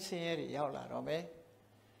ခြင်းဆင်းရဲတွေရောက်လာတော့မယ်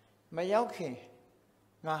။မရောက်ခင်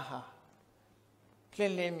ငါဟာလ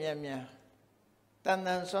င်းလင်းမြန်မြန်တန်တ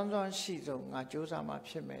န်ဆွမ်းဆွမ်းရှိဆုံးငါကြိုးစားမှ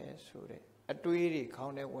ဖြစ်မယ်ဆိုတဲ့အတွေးတွေခေါ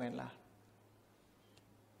င်းထဲဝင်လာ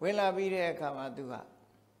ပြီးတဲ့အခါမှာသူက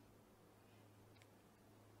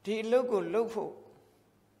ဒီအလုပ်ကိုလုပ်ဖို့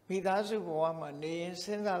မိသားစုဘဝမှာနေရင်စ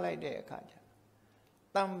ဉ်းစားလိုက်တဲ့အခါကျ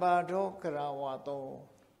တမ္ပါဒောကရဝတော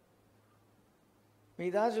မိ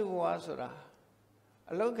သားစုဘဝဆိုတာ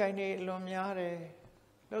အလုပ်ကိုင်းတွေအလွန်များတယ်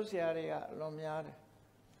လှုပ်ရှားတွေကအလွန်များတယ်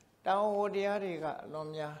တောင်းဝတရားတွေကအလွန်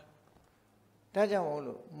များဒါကြောင့်မို့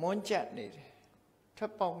လို့မွန်းကျက်နေတယ်ထ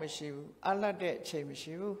ပ်ပေါက်မရှိဘူးအလတ်တဲ့အချိန်မ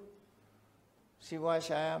ရှိဘူးစီဝါ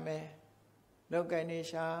ရှာရမယ်လုပ်ကိုင်းတွေ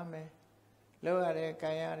ရှာရမယ်လုပ်ရတယ်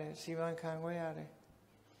ကိုင်းရတယ်စီမံခန့်ခွဲရတယ်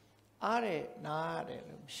အားတယ်နားရတယ်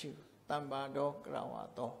လို့မရှိဘူးတမ္ပါဒောကရဝ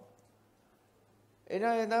တောအဲ့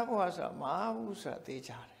ဒါရတဲ့ဘဝဆိုတာမအားဘူးဆိုတာသိ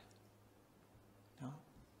ကြတယ်နော်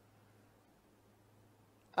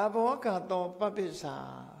အဘောကတောပပိစ္ဆာ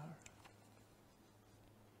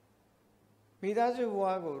မိသားစုဘဝ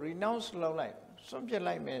ကို renounce လုပ်လိုက်စွန့်ပစ်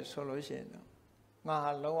လိုက်မယ်ဆိုလို့ရှိရင်ငါ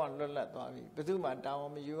ဟာလုံးဝလွတ်လပ်သွားပြီဘယ်သူမှတာဝ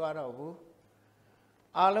န်မယူရတော့ဘူး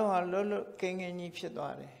အားလုံးဟာလွတ်လွတ်ကင်းကင်းကြီးဖြစ်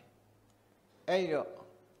သွားတယ်အဲ့တော့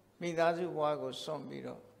မိသားစုဘဝကိုစွန့်ပြီး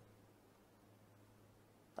တော့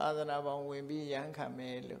သာသနာပေါင်းဝင်ပြီးရဟန်းခံမ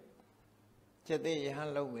ယ်လို့ကျက်တဲ့ရဟ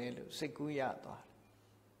န်းလုပ်မယ်လို့စိတ်ကူးရသွားတယ်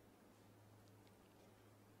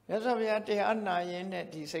မြတ်စွာဘုရားတရားနာရင်နဲ့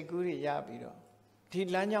ဒီစိတ်ကူးတွေရပြီးတော့ဒီ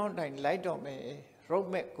လမ်းကြောင်းတိုင်းလိုက်တော့မယ်road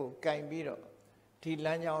map ကိုကင်ပြီးတော့ဒီလ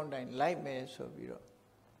မ်းကြောင်းတိုင်းလိုက်မယ်ဆိုပြီးတော့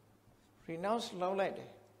renounce လုပ်လိုက်တ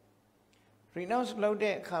ယ် renounce လုပ်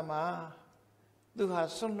တဲ့အခါမှာသူဟာ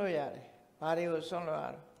စွန့်လွတ်ရတယ်ဘာတွေကိုစွန့်လွတ်ရ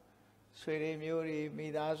တော့ဆွေတွေမျိုးတွေမိ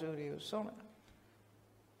သားစုတွေကိုစွန့်လိုက်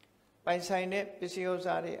ပိုင်ဆိုင်တဲ့ပစ္စည်းဥစ္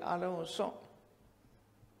စာတွေအလုံးကိုစွန့်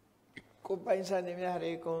ကိုပိုင်ဆိုင်တဲ့များ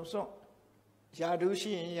တွေအကုန်စွန့်ယာဓု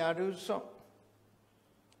ရှိရင်ယာဓုစွန့်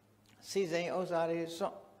စီစိန်ဥစ္စာတွေစွ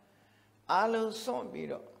န့်အလုံးစွန့်ပြီး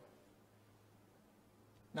တော့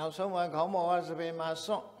နောက်ဆုံးမှာခေါင်းပေါ်ကစပယ်မှာ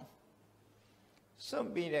စွန့်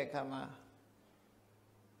ပြီးတဲ့အခါမှာ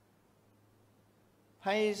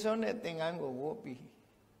ဖိုင်စွန့်တဲ့သင်္ကန်းကိုဝတ်ပြီး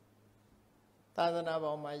သာသနာ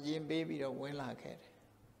ပေါ်မှာယဉ်ပေးပြီးတော့ဝင်လာခဲ့တယ်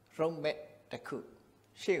ရုံးမဲ့တစ်ခု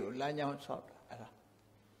ရှေ့ကိုလမ်းကြောင်းဆော့တာအဲ့ဒါ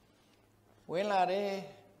ဝင်လာတယ်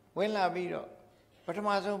ဝင်လာပြီးတော့ပထမ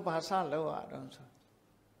ဆုံးဘာစလုပ်ရတော့ဆို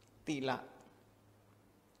သီလ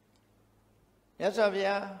မြတ်စွာဘု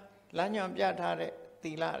ရားလမ်းညွှန်ပြထားတဲ့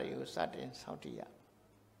သီလတွေကိုစတင်ဆောက်တည်ရ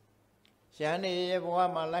ရဟန်းတွေရဲ့ဘဝ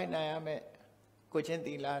မှာလိုက်နိုင်ရမယ်ကိုချင်း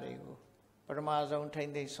သီလတွေကိုပထမဆုံးထိ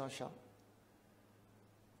မ့်သိမ်းဆော့ရှော့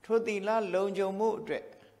ထိုသီလလုံခြုံမှုအတွက်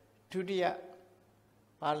ဒုတိယ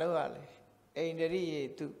ဘာလုပ်ရလဲအိန္ဒြိယေ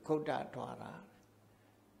သူခုတ်တာထွာတာ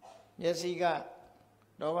မျက်စိက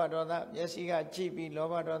လောဘဒေါသမျက်စိကကြည့်ပြီးလော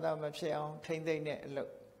ဘဒေါသမဖြစ်အောင်ထိမ့်သိမ့်တဲ့အလု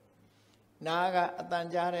ပ်နားကအတန်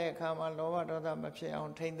ကြားတဲ့အခါမှာလောဘဒေါသမဖြစ်အော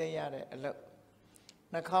င်ထိမ့်သိမ့်ရတဲ့အလုပ်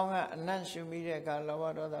နှာခေါင်းကအနံ့ရှူမိတဲ့အခါလောဘ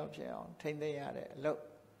ဒေါသဖြစ်အောင်ထိမ့်သိမ့်ရတဲ့အလုပ်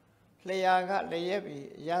လျှာကလျက်ပြီး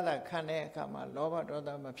ရတာခံတဲ့အခါမှာလောဘဒေါသ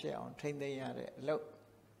မဖြစ်အောင်ထိမ့်သိမ့်ရတဲ့အလုပ်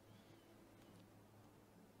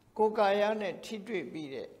ကိုယ်ကာယနဲ့ထိတွေ့ပြီး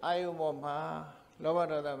တဲ့အာယုံပေါ်မှာလောဘ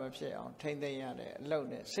ဒေါသမဖြစ်အောင်ထိမ့်သိမ့်ရတဲ့အလုပ်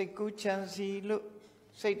နဲ့စိတ်ကူးချမ်းစီလို့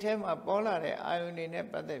စိတ်ထဲမှာပေါ်လာတဲ့အာယုန်တွေနဲ့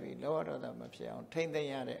ပတ်သက်ပြီးလောဘဒေါသမဖြစ်အောင်ထိမ့်သိမ့်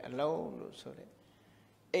ရတဲ့အလုံးလို့ဆိုတဲ့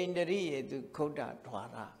အိန္ဒြိယေသူခုတ်တာထွာ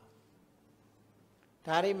တာ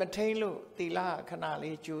ဒါတွေမထိမ့်လို့သီလခဏ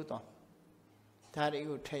လေးကျိုးသွားဒါတွေ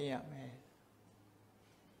ကိုထိမ့်ရမယ်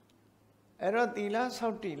အဲ့တော့သီလဆော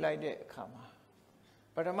က်တည်လိုက်တဲ့အခါမှာ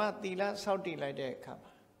ပထမသီလဆောက်တည်လိုက်တဲ့အခါ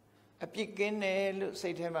မှာအပြစ်ကင်းတယ်လို့စိ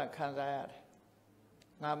တ်ထဲမှာခံစားရတယ်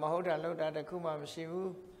ငါမဟုတ်တာလုပ်တာတခုမှမရှိ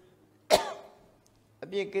ဘူးအ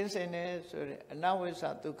ပြစ်ကင်းစင်တယ်ဆိုတဲ့အနဝိဇ္ဇ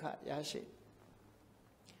ဒုက္ခရရှိ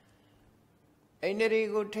အိန္ဒြေ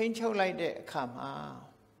ကိုထိန်းချုပ်လိုက်တဲ့အခါမှာ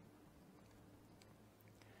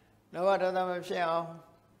လောဘဒေါသမဖြစ်အောင်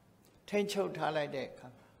ထိန်းချုပ်ထားလိုက်တဲ့အခါ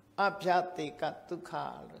မှာအဗျတိကဒုက္ခ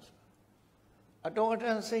လို့ဆိုအတော်အတ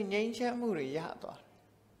န်စိတ်ငြိမ်းချမ်းမှုတွေရသွားတယ်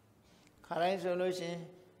ခါတိုင်းဆိုလို့ရှိရင်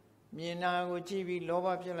မြင်နာကိုကြည့်ပြီးလောဘ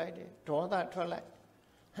ဖြစ်လိုက်တယ်ဒေါသထွက်လိုက်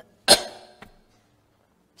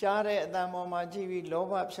ကြားတဲ့အတန်ပေါ်မှာကြည့်ပြီးလော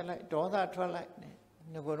ဘဖြစ်လိုက်ဒေါသထွက်လိုက်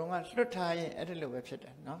ငါကတော့လွတ်ထားရင်အဲ့ဒါလိုပဲဖြစ်တ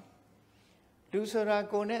ယ်နော်လူဆိုတာ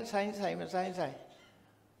ကိုယ်နဲ့ဆိုင်မဆိုင်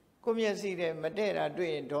ကိုမျက်စိနဲ့မတဲ့တာတွေ့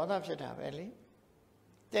ရင်ဒေါသဖြစ်တာပဲလေ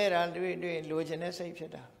တဲ့တာတွေ့လိုချင်တဲ့စိတ်ဖြ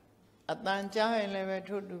စ်တာအတန်ကြားရင်လည်းပဲ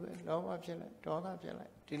ထို့တူပဲလောဘဖြစ်လိုက်ဒေါသဖြစ်လို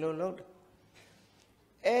က်ဒီလိုလုပ်တယ်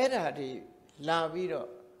အဲ့ဒါဒီလာပြီးတော့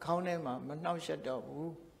ခေါင်းထဲမှာမနှောက်ယှက်တော့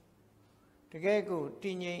ဘူးတကယ်ကိုတ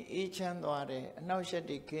ည်ငြိမ်အေးချမ်းသွားတယ်အနှောက်ယှက်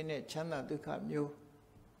တွေခင်းတဲ့ချမ်းသာဒုက္ခမျိုး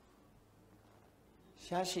ရ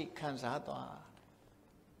ရှိခံစားသွား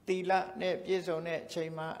သီလနဲ့ပြည့်စုံတဲ့အချိ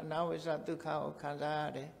န်မှာအနဝိဇ္ဇဒုက္ခကိုခံစားရ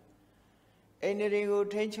တယ်အိန္ဒြေကို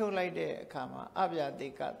ထိန်းချုပ်လိုက်တဲ့အခါမှာအဗျတိ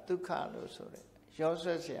ကဒုက္ခလို့ဆိုတဲ့ရော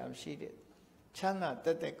ဆွဲเสียမရှိတဲ့ချမ်းသာတ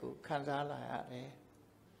က်ကိုခံစားလာရတယ်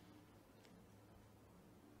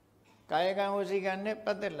ကာယကံဝစီကံနဲ့ပ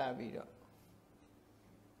တ်သက်လာပြီးတော့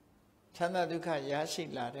ချမ်းသာဒုက္ခရရှိ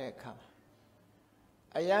လာတဲ့အခါ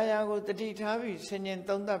အရာရာကိုတတိထားပြီးဆင်ញင်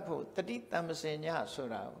သုံးသပ်ဖို့တတိတမ္ပစင်ညဆို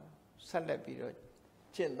တာကိုဆက်လက်ပြီးတော့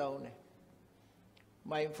ကျင့်သုံးတယ်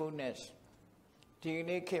mindfulness ဒီ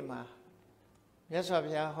နေ့ခေတ်မှာမြတ်စွာ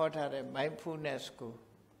ဘုရားဟောထားတဲ့ mindfulness ကို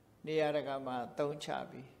နေရာတကာမှာသုံးချ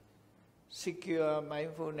ပြီး secure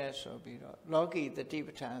mindfulness ဆိုပြီးတော့လောကီတတိပ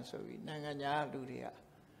ဋ္ဌာန်ဆိုပြီးနိုင်ငံခြားလူတွေက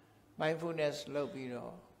mindfulness လုပ်ပြီး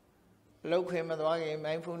တော့လောက်ခွင့်မသွားခင်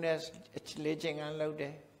mindfulness လေ့ကျင့်ခန်းလုပ်တ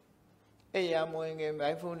ယ်အဲ့ရမဝင်ခင်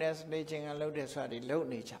mindfulness လေ့ကျင့်ခန်းလုပ်တယ်ဆိုတာဒီလုပ်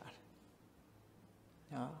နေကြတယ်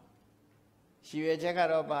နော်ရည်ရွယ်ချက်က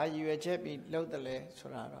တော့ဘာရည်ရွယ်ချက်ပြီးလုပ်တယ်လဲဆို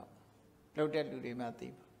တာတော့လုပ်တဲ့လူတွေမှသိ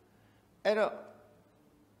ပါအဲ့တော့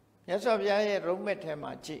မြတ်စွာဘုရားရဲ့ရုံးမဲ့ထဲ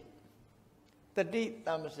မှာကြည့်တတိတ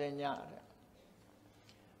မ္ပစင်ညတဲ့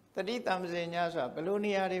တတိတမ္ပစင်ညဆိုတာဘယ်လို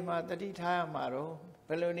နေရာတွေမှာတတိထားရမှာတော့ဘ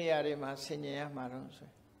ယ်လိုနေရာတွေမှာဆင်ញင်ရမှာတော့ဆို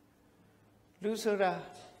လူဆိုတာ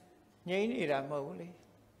ငြိမ့်နေတာမဟုတ်ဘူးလေ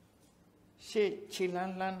ရှေ့ခြေလ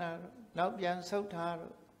န်းလှမ်းတာတော့နောက်ပြန်ဆုတ်ထား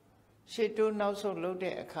တော့ရှေ့တိုးနောက်ဆုတ်လုပ်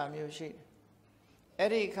တဲ့အခါမျိုးရှိတယ်အဲ့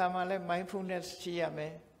ဒီအခါမှာလဲ mindfulness ရှိရမ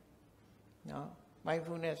ယ်နော်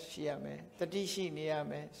mindfulness ရှိရမယ်တတိရှိနေရ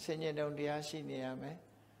မယ်ဆင်ញင်တုံတရားရှိနေရမယ်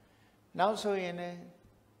နောက်ဆိုရင်လည်း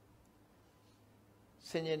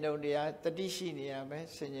ဆင်ញင်တုံတရားတတိရှိနေရမယ်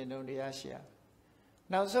ဆင်ញင်တုံတရားရှိရ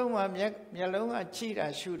နောက်ဆုံးမှာမျက်လုံးကကြည့်တာ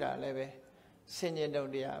ရှုတာလည်းပဲဆင်ញင်တုံ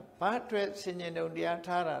တရားဘာအတွက်ဆင်ញင်တုံတရား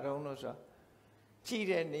ထားတာတုံးလို့ဆိုကြည့်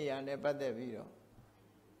တဲ့နေရာနဲ့ပတ်သက်ပြီးတော့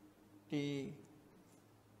ဒီ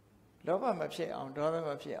လောဘမဖြစ်အောင်ဒေါသမ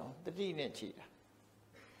ဖြစ်အောင်တတိနဲ့ကြည့်တာ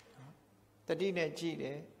တတိနဲ့ကြည့်တ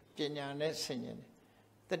ယ်ပညာနဲ့ဆင်ញင်တယ်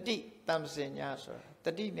တတိတမ္ပစညာဆိုတာတ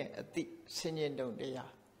တိနဲ့အတိဆင်ញင်တုံတ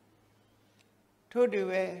ရားထို့တူ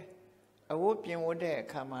ပဲအဝတ်ပြင်ဝတ်တဲ့အ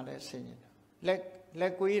ခါမှာလည်းဆင်ញင်တယ်လ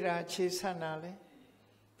က်ကွေးတာခြေဆန့်တာလည်း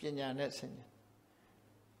ပညာနဲ့ဆင်ញင်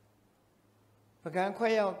ပကံခွဲ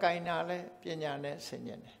ရောက်ကင်တာလည်းပညာနဲ့ဆင်ញ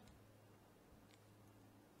င်တယ်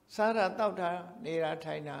စားတာတောက်တာနေတာ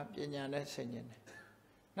ထိုင်တာပညာနဲ့ဆင်ញင်တယ်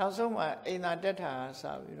နောက်ဆုံးမှာအိမ်သာတက်တာစ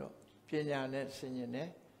ပြီးတော့ပညာနဲ့ဆင်ញင်တယ်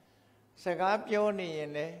စကားပြောနေရ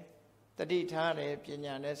င်လည်းတတိထားတယ်ပ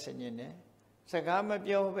ညာနဲ့ဆင်ញင်တယ်စကားမ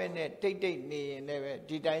ပြောဘဲနဲ့တိတ်တိတ်နေရင်လည်းပဲ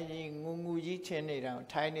ဒီတိုင်းကြီးငူငူကြီးချင်းနေတာ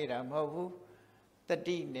ထိုင်နေတာမဟုတ်ဘူးတ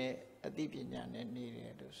တိနဲ့အသိပညာနဲ့နေတ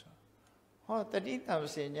ယ်လို့ဆိုဟောတတိတမ္ပ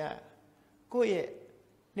စညာကိုယ့်ရဲ့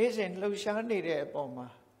နေ့စဉ်လှုပ်ရှားနေတဲ့အပေါ်မှာ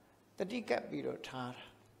တတိကပ်ပြီးတော့ထားတာ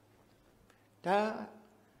ဒါ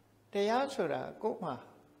တရားဆိုတာကိုယ်မှာ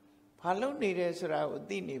ဘာလုပ်နေတယ်ဆိုတာကို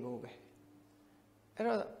သိနေဖို့ပဲအဲ့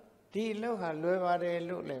တော့ဒီအလုပ်ဟာလွယ်ပါတယ်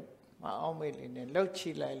လို့လည်းမအောင်မေ့နေနဲ့လှုပ်ချိ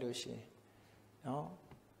လိုက်လို့ရှိရင်နော်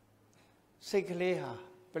စိတ်ကလေးဟာ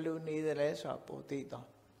ဘယ်လိုနေသလဲဆိုတာပိုသိတော့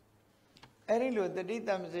အဲ့ဒီလိုတတိတ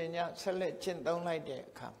မ္ပစညာဆက်လက်ကျင့်သုံးလိုက်တဲ့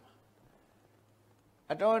အခါမှာ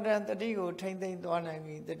အတော်တန်တတိကိုထိမ့်သိမ့်သွားနိုင်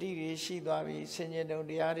ပြီတတိတွေရှိသွားပြီဆင်ញင်တုံ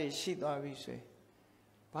တရားတွေရှိသွားပြီဆိုရင်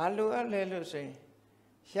ဘာလိုအပ်လဲလို့ဆိုရင်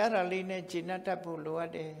ရတာလေးနဲ့ကျင့်တတ်ဖို့လိုအ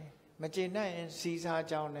ပ်တယ်မကျင့်တတ်ရင်စီစား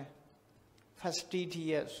ကြောင်းတယ်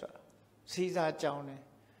fastidious ဆိုတာစီစားကြောင်းတယ်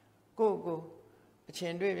ကိုအချ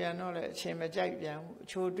င်းတွေ့ပြန်တော့လဲအချင်းမကြိုက်ပြန်ဘူးအ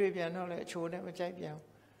ချိုတွေ့ပြန်တော့လဲအချိုနဲ့မကြိုက်ပြန်ဘူး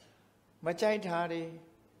မကြိုက်တာတွေ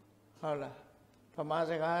ဟုတ်လားဗမာ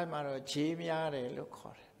စကားမှာတော့ဂျေးများတယ်လို့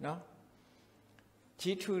ခေါ်တယ်နော်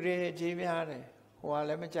ကြီးထူတယ်ဂျေးများတယ်ဟိုကလ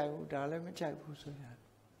ည်းမကြိုက်ဘူးဒါလည်းမကြိုက်ဘူးဆိုရင်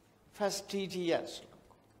fastidious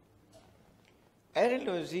အဲ့ဒီ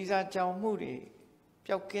လိုဇီစာကြောင်မှုတွေ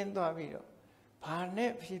ပျောက်ကင်းသွားပြီးတော့ဘာ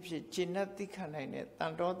နဲ့ဖြစ်ဖြစ်ကျင့်သိခတ်နိုင်တဲ့တ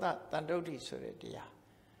န်တောသတန်တုဋ္ဌိဆိုတဲ့တရား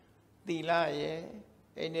သီလရဲ့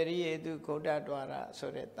အိန္ဒြိယေတုဂုဋ္ဌဒွါရ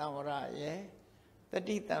ဆိုတဲ့တံဝရရဲ့တ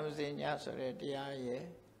တိတမ္ပစညာဆိုတဲ့တရားရဲ့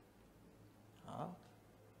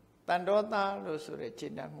တန်တောသလို့ဆိုတဲ့ကျ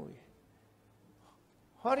င့်တတ်မှုရဲ့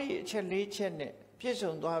ဟောဒီအချက်၄ချက်နဲ့ပြည့်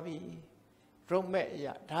စုံသွားပြီရုံမဲ့အ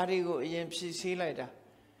ရာဒါတွေကိုအရင်ဖြည့်ဆည်းလိုက်တာ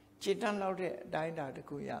ကျင့်တတ်လောက်တဲ့အတိုင်းတာတစ်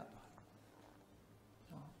ခုရသွား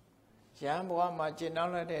ရဟန်းဘဝမှာကျင့်တတ်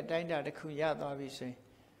လောက်တဲ့အတိုင်းတာတစ်ခုရသွားပြီဆိုရင်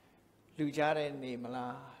လူကြားတဲ့နေမ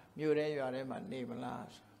လားမြို့ထဲရွာထဲမှာနေမလား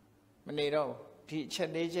မနေတော့ဒီအချက်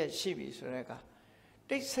၄ချက်ရှိပြီဆိုတဲ့အခါ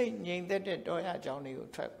တိတ်ဆိတ်ငြိမ်သက်တဲ့တောရအကြောင်းတွေကို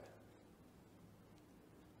ထွက်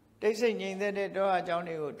တိတ်ဆိတ်ငြိမ်သက်တဲ့တောရအကြောင်း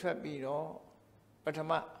တွေကိုထွက်ပြီးတော့ပထ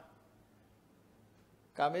မ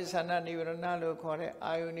ကာမိသနာနိဝရဏလို့ခေါ်တဲ့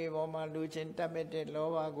အာယုန်ဒီပေါ်မှာလူချင်းတက်မဲ့တဲ့လော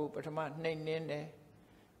ဘကိုပထမနှိမ်နှင်းတယ်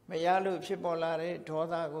မရလို့ဖြစ်ပေါ်လာတဲ့ဒေါ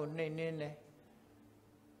သကိုနှိမ်နှင်းတယ်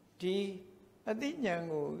ဒီအသိဉာဏ်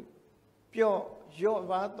ကိုပြော့ရော့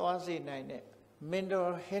ပါသွားစေနိုင်တဲ့ mental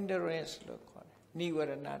hindrance လို့ခေါ်တယ်နိဝ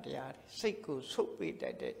ရဏတရားတွေစိတ်ကိုဆုပ်ပေးတ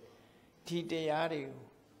တ်တဲ့ဒီတရားတွေကို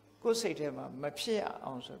ကိုယ်စိတ်ထဲမှာမဖြစ်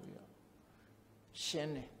အောင်ဆိုပြီးတော့ရှ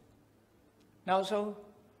င်းတယ်နောက်ဆုံး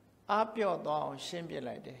အားပြော့သွားအောင်ရှင်းပြ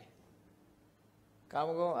လိုက်တယ်ကာမ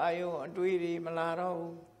ဂုဏ်အာယုံအတွေးတွေမလာတော့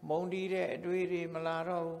ဘူးမုန်းတီးတဲ့အတွေးတွေမလာ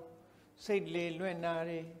တော့ဘူးစိတ်လေလွင့်တာ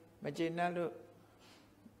တွေမကျေနပ်လို့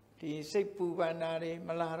ဒီစိတ်ပူပန်တာတွေမ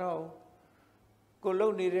လာတော့ဘူးကိုလုံ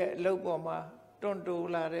နေတဲ့အလုပ်ပေါ်မှာတွန့်တိုး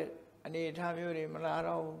လာတဲ့အနေအထားမျိုးတွေမလာ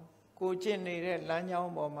တော့ဘူးကိုကျင့်နေတဲ့လမ်းကြော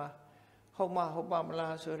င်းပေါ်မှာဟုတ်ပါမ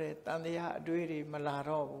လားဆိုတဲ့တန်တရားအတွေးတွေမလာ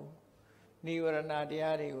တော့ဘူးနိဝရဏတ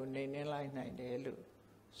ရားတွေကိုနှိမ်နှင်းလိုက်နိုင်တယ်လို့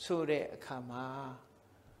ဆိုတဲ့အခါမှာ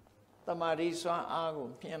တမာရီစွမ်းအားကို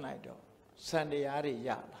မြှင့်လိုက်တော့ဇန်တရားတွေရ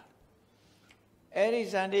လာအဲ့ဒီ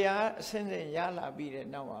ဇန်တရားအစဉ်စဉ်ရလာပြီးတဲ့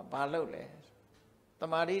နောက်မှာဘာလုပ်လဲတ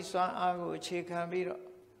မာရီစွမ်းအားကိုအခြေခံပြီးတော့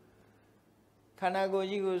ခန္ဓာကိုယ်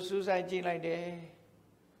ကြီးကိုစူးစိုက်ကြည့်လိုက်တယ်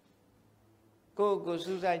ကိုယ်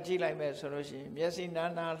စူးစိုက်ကြည့်လိုက်မယ်ဆိုလို့ရှိရင်မျက်စိနာ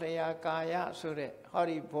နာလျာကာယဆိုတဲ့ဟော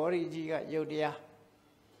ဒီဘောဓိကြီးကယုတ်တရား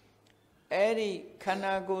အဲ့ဒီခန္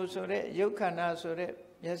ဓာကိုယ်ဆိုတဲ့ယုတ်ခန္ဓာဆိုတဲ့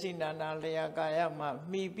မျက်စိနာနာလျာကာယမှာ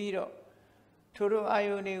မှီပြီးတော့ထိုတို့အာ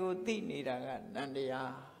ယုန်တွေကိုသိနေတာကနန္တ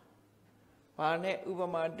ရားဘာနဲ့ဥပ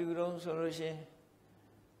မာတူတုံးဆိုလို့ရှိရင်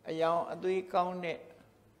အယောင်အသွေးကောင်းတဲ့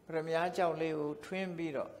ပရမညာကြောက်လေးကိုထွင်း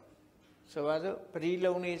ပြီးတော့ဆိုပါစို့ပရိ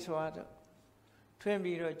လုံးလေးဆိုပါစို့ ထွင်း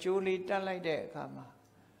ပြီးတော့ကျိုးလေးတက်လိုက်တဲ့အခါမှာ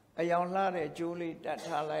အယောင်လှတဲ့ကျိုးလေးတက်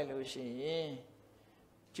ထားလိုက်လို့ရှိရင်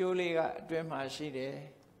ကျိုးလေးကအတွင်းမှာရှိတယ်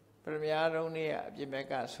ပရမညာတုံးလေးကအပြင်ဘက်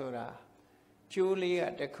ကဆိုတာကျိုးလေးက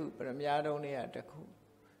တစ်ခုပရမညာတုံးလေးကတစ်ခု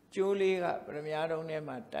ကျိုးလေးကပရမညာတုံးထဲ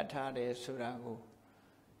မှာတက်ထားတယ်ဆိုတာကို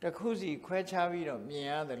တစ်ခုစီခွဲခြားပြီးတော့မြင်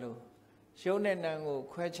ရတယ်လို့ရုပ်နဲ့နာမ်ကို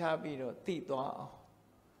ခွဲခြားပြီးတော့သိသွားအောင်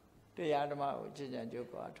တရားဓမ္မကိုကြည်ကြံကြိုး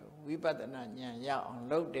ပွားထုတ်ဝိပဿနာဉာဏ်ရအောင်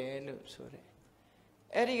လုပ်တယ်လို့ဆိုတယ်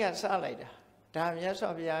အဲ့ဒီကစလိုက်တာဒါမြတ်စွာ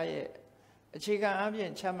ဘုရားရဲ့အခြေခံအပြ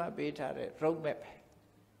င်ချမှတ်ပေးထားတဲ့ road map ပဲ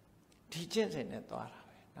ဒီကျင့်စဉ်နဲ့သွားတာ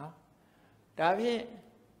ပဲเนาะဒါဖြင့်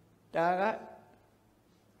ဒါက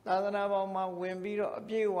သာသနာပေါ်မှာဝင်ပြီးတော့အ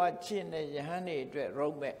ပြည့်အဝကျင့်တဲ့ယဟန်တွေအတွက်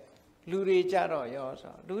road map လူတွေကြတော့ရော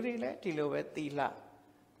ဆိုလူတွေလည်းဒီလိုပဲသီလ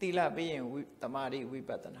ပြီးရင်သမာဓိဝိ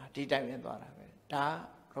ပဿနာဒီတိုင်းပဲသွားတာပဲဒါ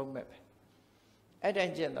road map ပဲအဲ့တို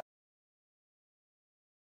င်းကျင့်တော့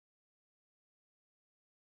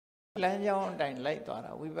လမ်းကြောင်းအတိုင်းလိုက်သွား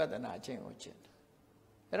တာဝိပဿနာအကျင့်ကိုကျင့်တယ်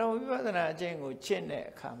အဲ့တော့ဝိပဿနာအကျင့်ကိုကျင့်တဲ့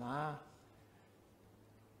အခါမှာ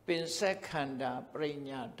ပင်ဆက်ခန္ဓာပရိ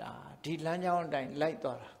ညာတာဒီလမ်းကြောင်းအတိုင်းလိုက်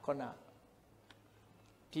သွားတာခုန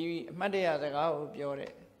ဒီအမှတ်တရစကားကိုပြော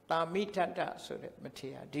တဲ့တာမိထတ္တဆိုတဲ့မထေ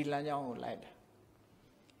ရဒီလမ်းကြောင်းကိုလိုက်တာ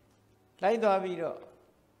လိုက်သွားပြီးတော့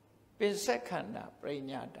ပင်ဆက်ခန္ဓာပရိ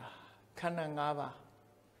ညာတာခန္ဓာ၅ပါး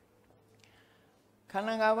ခန္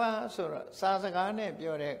ဓာ၅ပါးဆိုတော့စာစကားနဲ့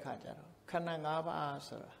ပြောတဲ့အခါကျတော့ခန္ဓာ၅ပါး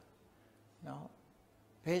ဆိုတာနော်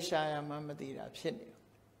ဘယ်ရှာရမှမသိတာဖြစ်နေ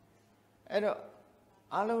အဲ့တော့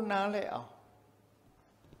အလုံးနားလဲအောင်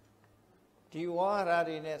ဒီဝါဟာရ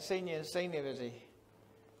တွေနဲ့စိတ်ညစ်စိတ်နေပါစေ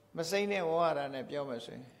မစိတ်နဲ့ဝါဟာရနဲ့ပြောမယ်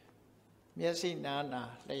ဆိုရင်မျက်စိနားနာ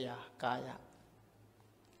လျှာကာယ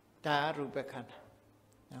ဒါရူပခန္ဓာ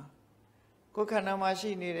နော်ကိုယ်ခန္ဓာမှာ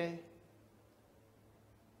ရှိနေတယ်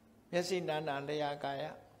မျက်စိနာနာလျှာကာယ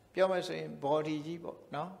ပြောမယ်ဆိုရင် body ကြီးပေါ့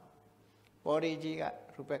နော် body ကြီးက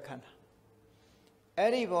ရူပခန္ဓာ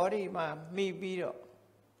အဲ့ဒီ body မှာမိပြီးတော့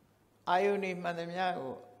အာယုန်နေမှန်သမျှ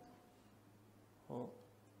ကို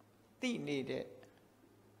သိနေတဲ့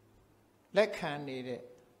လက်ခံနေတဲ့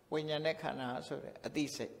ဝိညာဉ်နဲ့ခန္ဓာဆိုတဲ့အသိ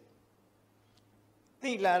စိတ်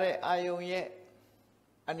သိလာတဲ့အာယုန်ရဲ့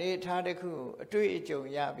အနေအထားတစ်ခုကိုအတွေ့အကြုံ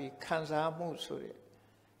ရပြီးခံစားမှုဆိုတဲ့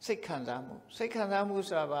စိတ်ခံစားမှု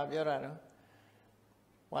ဆိုတာဘာပြောတာလဲ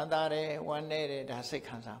ဝမ်းသာတယ်ဝမ်းနည်းတယ်ဒါစိတ်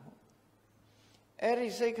ခံစားမှုအဲ့ဒီ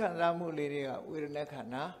စိတ်ခံစားမှုလေးတွေကဝေဒနာခန္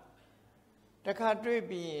ဓာတခါတွေ့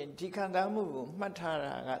ပြီးရင်ဒီခံစားမှုကိုမှတ်ထား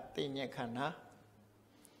တာကသိဉ္ဇခန္ဓာ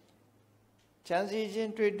ဉာဏ်စီခြ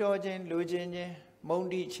င်းတွေ့တော်ခြင်းလူချင်းမုန်း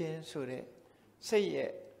တိခြင်းဆိုတဲ့စိတ်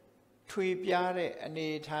ရဲ့ထွေပြားတဲ့အနေ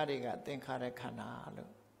အထားတွေကသင်္ခါရခန္ဓာ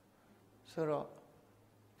လို့ဆိုတော့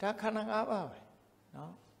ဒါခန္ဓာ၅ပါးပဲ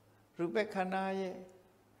နော်ရူပခန္ဓာရဲ့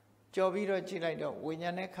ကြော်ပြီးတော့ကြည့်လိုက်တော့ဝိညာ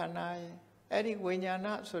ဉ်နဲ့ခန္ဓာရဲ့အဲ့ဒီဝိညာဏ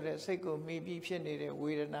ဆိုတဲ့စိတ်ကိုမိပြီးဖြစ်နေတဲ့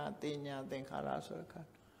ဝေဒနာသိညာသင်္ခါရဆိုတဲ့ခန္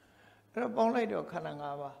ဓာအဲ့တော့ပေါင်းလိုက်တော့ခန္ဓာ၅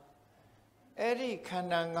ပါးအဲ့ဒီခန္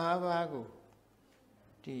ဓာ၅ပါးကို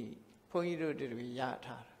ဒီဘုန်းကြီးတို့တွေရ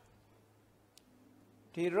ထားတာ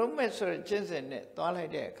ဒီရုံးမဲ့ဆိုတဲ့ကျင့်စဉ်နဲ့သွားလို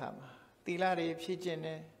က်တဲ့အခါမှာသီလတွေဖြည့်ခြင်း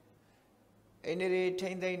နဲ့အိန္ဒြေထိ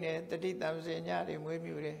မ့်သိမ့်နဲ့တတိတံစင်ညတွေမွေး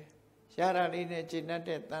မြူတယ်ရတာလေးနဲ့ကျင့်တတ်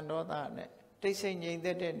တဲ့တန်တော်သားနဲ့တိတ်ဆိတ်ငြိမ်သ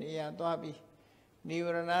က်တဲ့နေရာသွားပြီးနိဝ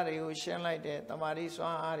ရဏတွေကိုရှင်းလိုက်တယ်တမာတိစွ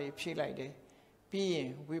မ်းအားတွေဖြည့်လိုက်တယ်ပြီးရင်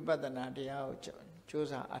ဝိပဿနာတရားကိုကြိုး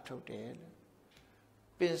စားအထုတ်တယ်လို့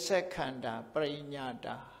ပင်ဆက်ခန္ဓာပရိညာ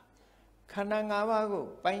တာခန္ဓာ၅ပါးကို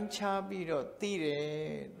ပိုင်းခြားပြီးတော့သိတယ်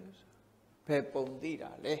လို့ဘယ်ပုံသိ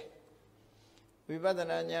တာလဲဝိပဿ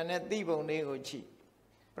နာဉာဏ်နဲ့သိပုံလေးကိုကြည့်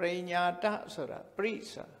ပရိညာတဆိုတာပရိ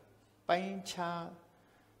ဆိုတာပိုင်းခြား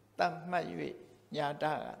တတ်မှတ်၍ညာတ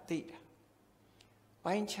ကသိတာ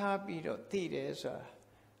ပိုင်းခြားပြီးတော့သိတယ်ဆိုတာ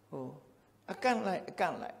အကန့်လိုက်အ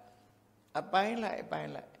ပိုင်းလို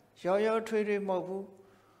က်ရောထွေးမဟုတ်ဘူး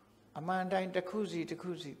အမှန်တိုင်းတစ်ခုစီ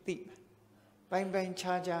သိပိုင်း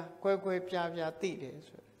ခြားကွဲပြားသိတယ်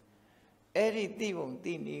ဆိုအဲ့ဒီသိပုံ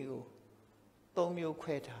သိနည်းကို၃မျိုး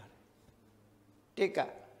ခွဲထားတယ်တစ်က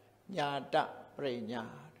ညာတပရိညာ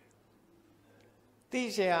သိ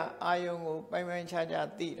เสียအာယုံကိုပိုင်းခြား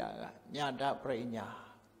သိတာကညာတပရိညာ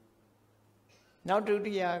နောက်ဒု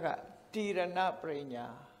တိယကတိရဏပရိညာ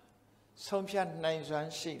ဆုံးဖြတ်နိုင်စွ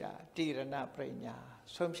မ်းရှိတာတိရဏပရိညာ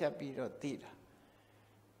ဆုံးဖြတ်ပြီးတော့သိတာ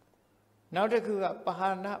နောက်တစ်ခုကပဟာ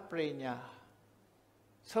နပရိညာ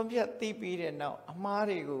ဆုံးဖြတ်သိပြီးတဲ့နောက်အမှား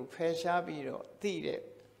တွေကိုဖယ်ရှားပြီးတော့သိတဲ့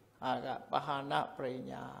ဟာကပဟာနပရိ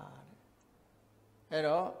ညာအဲ့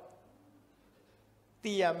တော့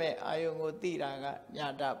သိရမယ့်အာယုံကိုသိတာကညာ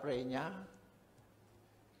တပရိညာ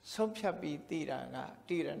ဆုံးဖြတ်ပြီးသိတာက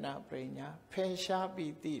တိရဏပရိညာဖယ်ရှား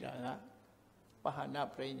ပြီးသိတာကပဟာန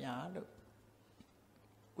ပရိညာလို့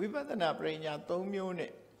ဝိပဿနာပရိညာ၃မျိုး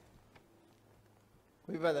နဲ့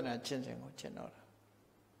ဝိပဿနာကျင့်စဉ်ကိုကျင့်တော့တာ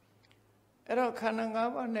အဲ့တော့ခန္ဓာ၅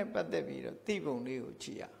ပါးနဲ့ပတ်သက်ပြီးတော့သိပုံလေးကိုကြ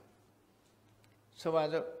ည့်ရဆိုပါ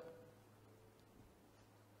စို့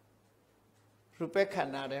ရူပခ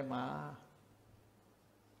န္ဓာထဲမှာ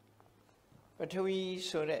ပထဝီ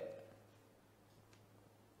ဆိုတဲ့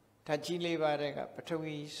ဓာတ်ကြီး၄ပါးတဲ့ကပထ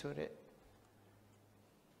ဝီဆိုတဲ့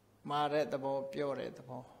မာတဲ့သဘောပြောတဲ့သ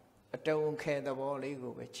ဘောအတုံးခဲသဘောလေး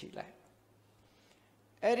ကိုပဲကြည့်လိုက်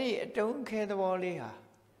အဲ့ဒီအတုံးခဲသဘောလေးဟာ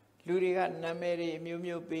လူတွေကနာမည်တွေအမျိုး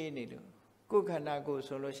မျိုးပေးနေလို့ကိုယ်ခန္ဓာကိုယ်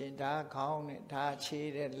ဆိုလို့ရှိရင်ဒါခေါင်းနဲ့ဒါခြေ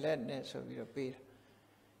တဲ့လက်နဲ့ဆိုပြီးတော့ပေးတာ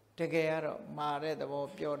တကယ်ကတော့မာတဲ့သဘော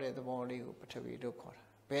ပြောတဲ့သဘောလေးကိုပထဝီလို့ခေါ်တာ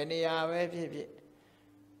ဘယ်နေရာပဲဖြစ်ဖြစ်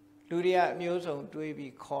လူတွေကအမျိုးစုံတွေး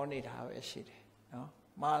ပြီးခေါ်နေတာပဲရှိတယ်နော်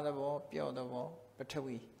မာသဘောပြောသဘောပထ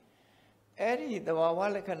ဝီအဲ့ဒီသဘာဝ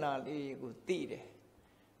လက္ခဏာလေးကိုသိတယ်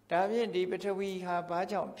ဒါဖြင့်ဒီပထဝီဟာဘာ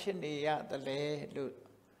ကြောင့်ဖြစ်နေရသလဲလို့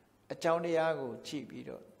အကြောင်းတရားကိုကြည့်ပြီး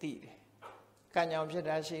တော့သိတယ်ကံကြောင့်ဖြစ်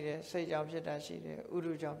တာရှိတယ်စိတ်ကြောင့်ဖြစ်တာရှိတယ်ဥ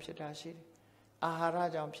ဒုကြောင့်ဖြစ်တာရှိတယ်အာဟာရ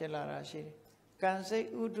ကြောင့်ဖြစ်လာတာရှိတယ်ကံစိတ်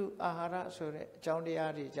ဥဒုအာဟာရဆိုတဲ့အကြောင်းတ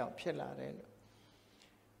ရားတွေကြောင့်ဖြစ်လာတယ်လို့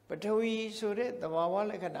ပထဝီဆိုတဲ့သဘာဝ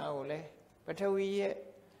လက္ခဏာကိုလည်းပထဝီရဲ့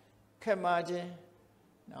ခက်မာခြင်း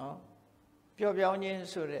နော်ပျော့ပြောင်းခြင်း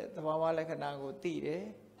ဆိုတဲ့သဘာဝလက္ခဏာကိုသိတယ်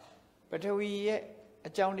ပထဝီရဲ့အ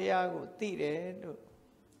ကြောင်းတရားကိုသိတယ်လို့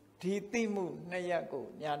ဒီသိမှုနှစ်ရပ်ကို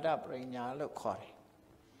ညာတပရိညာလို့ခေါ်တယ်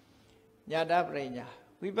ညာတပရိညာ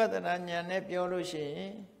ဝိပဿနာဉာဏ်နဲ့ပြောလို့ရှိရ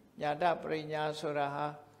င်ညာတပရိညာဆိုတာဟာ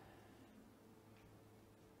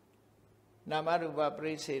နာမရူပပ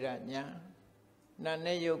ရိစ္ဆေဒဉာဏ်နာ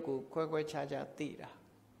နဲ့ယုတ်ကိုခွဲခွဲခြားခြားသိတာ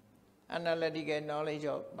analytical knowledge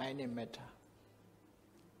of mind and matter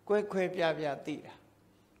ခွဲခွဲပြပြသိတာ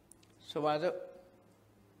ဆိုပါစို့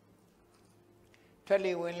ထွက်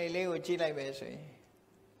လေဝင်လေလေးကိုကြည့်လိုက်ပဲဆိုရင်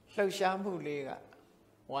လှုပ်ရှားမှုလေးက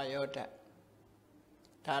ဝါယောဓာတ်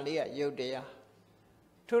ဒါလေးကယုတ်တရား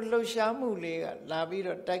ထိုလှုပ်ရှားမှုလေးကလာပြီး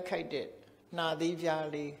တော့တိုက်ခိုက်တဲ့နှာသီးပြား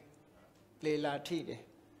လေးလေလာထိတယ်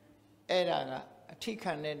အဲ့ဒါကအထိ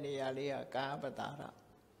ခံတဲ့နေရာလေးကကာပတာရ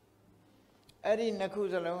အဲ့ဒီနှစ်ခု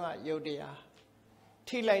စလုံးကယုတ်တရား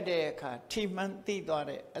ထိလိုက်တဲ့အခါထိမှန်းသိသွား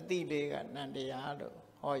တဲ့အတိလေးကနံတရားလို့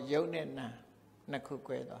ဟောယုတ်နဲ့နံနှစ်ခု꿰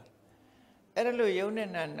သွားအဲ့ဒါလို့ယုတ်နဲ့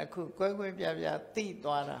နံနှစ်ခု꿰ပြပြသိ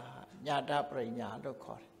သွားတာညာတပရိညာလို့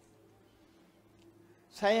ခေါ်တယ်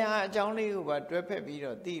ဆိုင်ရာအကြောင်းလေးကိုပါတွဲဖက်ပြီး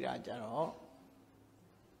တော့သိတာကြတော့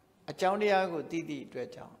အကြောင်းတရားကိုသိသည့်အတွက်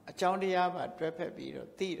ကြောင့်အကြောင်းတရားပါတွဲဖက်ပြီးတော့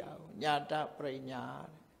သိတာကိုညာတပရိညာ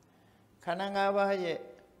ခန္ဓာ၅ပါးရဲ့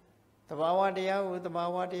သဘာဝတရားကိုသဘာ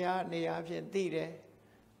ဝတရားအနေအချင်းသိတယ်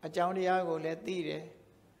အကြောင်းတရားကိုလည်းသိတယ်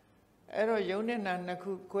အဲ့တော့ယုံနဲ့နာနှစ်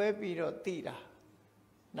ခု꿰ပြီးတော့သိတာ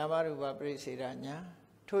နာမရူပပရိစ္ဆေဒညာ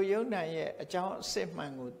ထိုယုံနာရဲ့အကြောင်းအစစ်မှ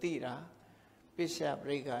န်ကိုသိတာပိစ္ဆယပ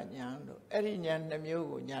ရိက္ခညာလို့အဲ့ဒီညာနှမျိုး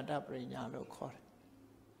ကိုညာတပရိညာလို့ခေါ်တယ်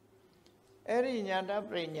အဲ့ဒီညာတ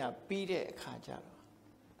ပရိညာပြီးတဲ့အခါကျတော့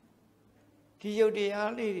ဒီယုတ်တ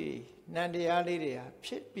ရားလေးတွေနံတရားလေးတွေဟာ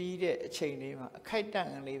ဖြစ်ပြီးတဲ့အချိန်လေးမှာအခိုက်အတန့်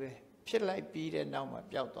ကလေးပဲဖြစ်လိုက်ပြီးတဲ့နောက်မှာ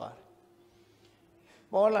ပျောက်သွားတယ်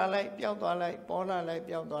ပေါ်လာလိုက်ပျောက်သွားလိုက်ပေါ်လာလိုက်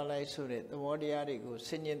ပျောက်သွားလိုက်ဆိုတဲ့သဘောတရားတွေကိုဆ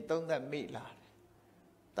င်ញင်သုံးသပ်မိလာတယ်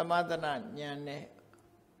သမသနာဉာဏ်နဲ့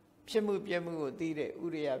ဖြစ်မှုပြမှုကိုသိတဲ့ဥ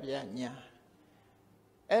ရိယပြဉာဏ်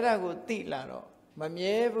အဲ့ဒါကိုသိလာတော့မ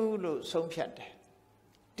မြဲဘူးလို့ဆုံးဖြတ်တယ်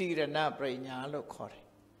တိရဏပရိညာလို့ခေါ်တယ်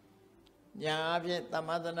ဉာဏ်အပြင်သမ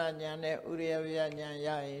သနာဉာဏ်နဲ့ဥရိယပြဉာဏ်ရ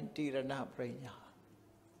ရင်တိရဏပရိညာ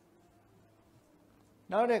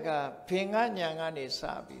နောက်တကဘင်္ဂဉာဏ်ကနေစ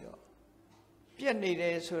ပြီးတော့ပြက်နေတ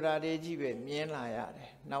ယ်ဆိုတာတွေကြီးပဲမြင်လာရတ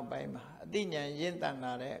ယ်နောက်ပိုင်းမှာအသိဉာဏ်ရင့်တန်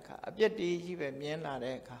လာတဲ့အခါအပြက်တွေကြီးပဲမြင်လာ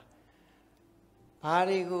တဲ့အခါဘာ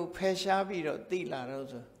တွေကိုဖယ်ရှားပြီးတော့သိလာတော့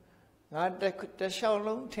ဆိုငါတစ်လျှောက်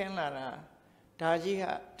လုံးထင်လာတာဒါကြီးက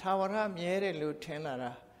သာဝရမြဲတယ်လို့ထင်လာ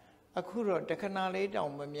တာအခုတော့တခဏလေးတော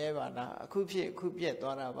င်မမြဲပါလားအခုဖြစ်အခုပြက်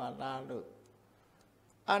သွားတာပါလားလို့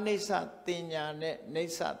အနိစ္စတင်ညာနဲ့နိ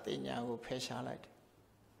စ္စတင်ညာကိုဖယ်ရှားလိုက်တယ်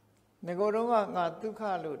ငကိုယ်တော့ကငါဒုက္ခ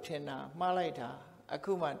လို့ထင်တာမှားလိုက်တာအ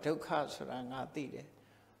ခုမှဒုက္ခဆိုတာငါသိတယ်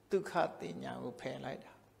ဒုက္ခတင်ညာကိုဖယ်လိုက်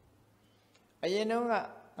တာအရင်တော့က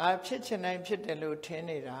ငါဖြစ်ချင်တိုင်းဖြစ်တယ်လို့ထင်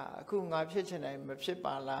နေတာအခုငါဖြစ်ချင်တိုင်းမဖြစ်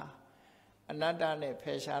ပါလားအနတ္တနဲ့ဖ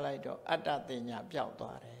ယ်ရှားလိုက်တော့အတ္တတင်ညာပျောက်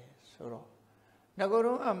သွားတယ်ဆိုတော့ငကိုယ်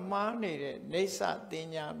တော့အမှားနေတဲ့နေဆတင်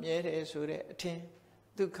ညာမြဲတယ်ဆိုတဲ့အထင်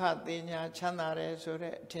ဒုက္ခတင်ညာချမ်းသာတယ်ဆို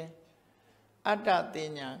တဲ့အထင်အတ္တတ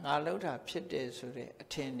င်ညာငါလောက်တာဖြစ်တယ်ဆိုတဲ့အ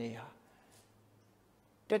ထင်တွေဟာ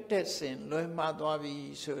တက်တက်စင်လွဲမှားသွားပြီ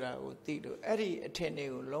ဆိုတာကိုသိလို့အဲ့ဒီအထင်တွေ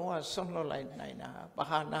ကိုလုံးဝဆွန့်လွတ်လိုက်နိုင်တာပ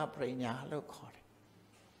ဟာနာပရိညာလို့ခေါ်တယ်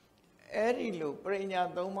အဲ့ဒီလိုပရိညာ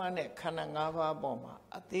၃ပါးနဲ့ခန္ဓာ၅ပါးပေါ်မှာ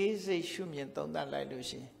အသေးစိတ်ရှုမြင်သုံးသပ်လိုက်လို့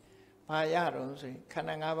ရှိရင်ဘာရတော့ဆိုရင်ခန္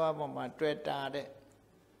ဓာ၅ပါးပေါ်မှာတွေ့တာတဲ့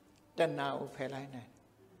တဏှာကိုဖယ်လိုက်နိုင်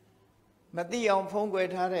မသိအောင်ဖုံးကွယ်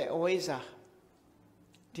ထားတဲ့အဝိဇ္ဇာ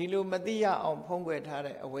ဒီလိုမသိရအောင်ဖုံးကွယ်ထား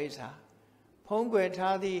တဲ့အဝိဇ္ဇာဖုံးကွယ်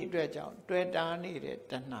ထားသည့်အတွက်ကြောင့်တွေ့တာနေတဲ့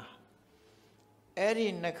တဏှာအဲ့ဒီ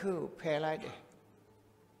နှစ်ခုကိုဖယ်လိုက်တယ်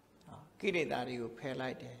ကိလေသာတွေကိုဖယ်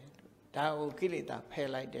လိုက်တယ်ဒါကိုကိလေသာဖယ်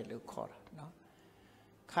လိုက်တယ်လို့ခေါ်တာနော်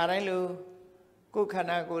ခါတိုင်းလိုကိုယ်ခန္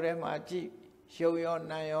ဓာကိုယ်ထဲမှာကြည့်ရုပ်ရော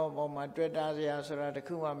နာမ်ရောပေါ်မှာတွေ့တာစရာဆိုတာတ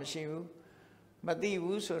ခုမှမရှိဘူးမသိ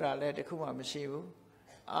ဘူးဆိုတာလည်းတခုမှမရှိဘူး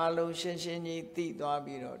အာလုံးရှင်းရှင်းကြီးသိသွား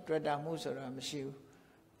ပြီးတော့တွေ့တာမှုဆိုတာမရှိဘူး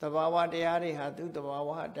သဘာဝတရားတွေဟာသူ့သဘာဝ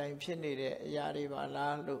အတိုင်းဖြစ်နေတဲ့အရာတွေပါ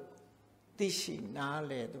လားလို့သိရှိနား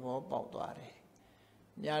လည်သဘောပေါက်သွားတယ်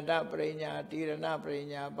ညာတပရိညာတိရဏပရိ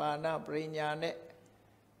ညာပါဏပရိညာနဲ့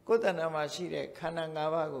ကိုယ်တဏ္ဍာမှာရှိတဲ့ခန္ဓာ၅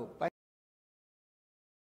ပါးကိုပိုက်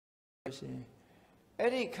ရှင်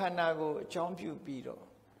အဲ့ဒီခန္ဓာကိုအကြောင်းပြုပြီးတော့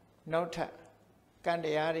နောက်ထပ်ကံတ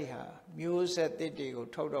ရားတွေဟာမျိုးဆက်တစ်တွေကို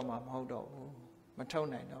ထုတ်တော့မှာမဟုတ်တော့ဘူးမထုတ်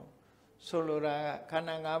နိုင်တော့ဆိုလိုတာကခန္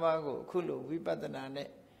ဓာ၅ပါးကိုအခုလိုဝိပဿနာနဲ့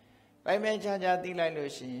ပိုင်ပိုင်ခြားခြားသိလိုက်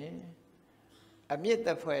လို့ရှိရင်အမြင့်တ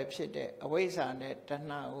ဖွဲ့ဖြစ်တဲ့အဝိဇ္ဇာနဲ့တ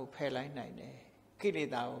ဏှာကိုဖယ်လိုက်နိုင်တယ်ကိလေ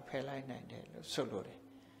သာကိုဖယ်လိုက်နိုင်တယ်လို့ဆိုလိုတယ်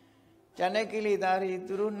ကျန်တဲ့ကိလေသာတွေ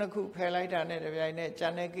သူတို့နှစ်ခုဖယ်လိုက်တာနဲ့တပြိုင်နက်ကျ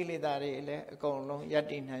န်တဲ့ကိလေသာတွေလည်းအကုန်လုံးယက်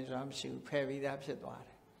တည်နိုင်စွာမရှိဘူးဖယ်ပြီးသားဖြစ်သွားတ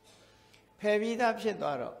ယ်ဖယ်ပြီးသားဖြစ်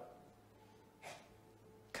သွားတော့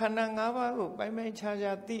ခန္ဓာ၅ပါးကိုပိုင်ပိုင်ခြား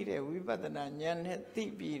ခြားသိတဲ့ဝိပဿနာဉာဏ်နဲ့သိ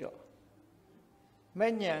ပြီးတော့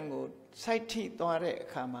မဲ့ဉာဏ်ကိုစိုက်ထိသွားတဲ့အ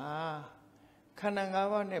ခါမှာခန္ဓာ၅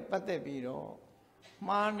ပါးနဲ့ပတ်သက်ပြီးတော့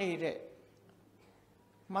မှားပြီး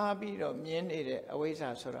တော့မြင်နေတဲ့အဝိဇ္ဇာ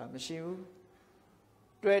ဆိုတာမရှိဘူး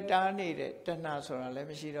တွေ့တာနေတဲ့တဏှာဆိုတာလည်း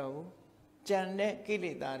မရှိတော့ဘူးကြံတဲ့ကိ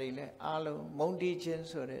လေသာတွေလည်းအလုံးမုန်းတီးခြင်း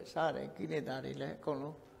ဆိုတဲ့စတဲ့ကိလေသာတွေလည်းအကုန်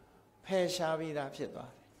လုံးဖယ်ရှားပြီးသားဖြစ်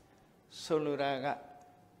သွားတယ်ဆိုလိုတာက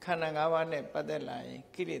ခန္ဓာ၅ပါးနဲ့ပတ်သက်လာရင်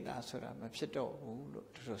ကိလေသာဆိုတာမဖြစ်တော့ဘူးလို့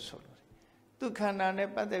တို့ဆိုလိုတယ်သူခန္ဓာနဲ့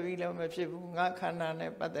ပတ်သက်ပြီးလည်းမဖြစ်ဘူးငါခန္ဓာ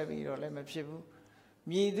နဲ့ပတ်သက်ပြီးတော့လည်းမဖြစ်ဘူး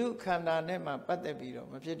မြည်သူခန္ဓာနဲ့မှပတ်သက်ပြီးတော့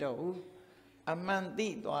မဖြစ်တော့ဘူးအမှန်သိ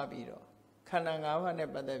သွားပြီးတော့ခန္ဓာ၅ပါးနဲ့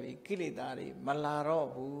ပတ်သက်ပြီးကိလေသာတွေမလာတော့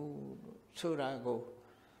ဘူးဆိုတာကို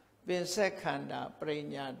ပင်ဆက်ခန္ဓာပရိ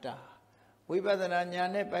ညာတာဝိပဿနာဉာ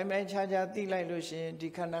ဏ်နဲ့ပိုင်ပိုင်ခြားခြားသိလိုက်လို့ရှိရင်ဒီ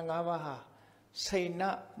ခန္ဓာ၅ပါးဟာစိဏ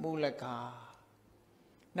မူလကာ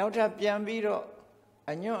နောက်ထပ်ပြန်ပြီးတော့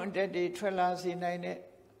အညွန့်အတက်တွေထွက်လာစေနိုင်တဲ့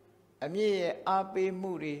အမြင့်ရဲ့အားပေး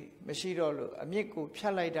မှုတွေမရှိတော့လို့အမြင့်ကိုဖြ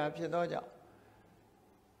တ်လိုက်တာဖြစ်သောကြောင့်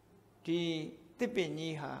ဒီတစ်ပင်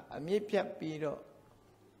ကြီးဟာအမြင့်ပြတ်ပြီးတော့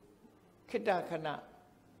ခိတ္တခဏ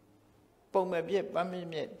ပုံမပြတ်ပန်းမ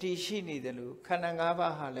ပြတ်တည်ရှိနေတယ်လို့ခန္ဓာ၅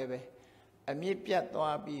ပါးဟာလည်းပဲအမြင့်ပြတ်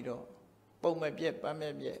သွားပြီးတော့ပုံမပြတ်ပန်းမ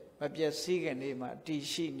ပြတ်မပြတ်စည်းကနေမှတည်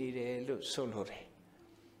ရှိနေတယ်လို့ဆိုလိုတယ်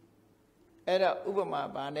အဲ့ဒါဥပမာ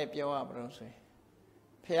ဘာနဲ့ပြောရမလို့ဆိုရင်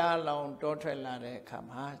ဖျားလောင်တောထွက်လာတဲ့အခါ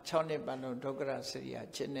မှာ6နှစ်ပတ်လုံးဒုက္ခရစရိယ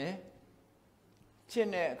ခြင်း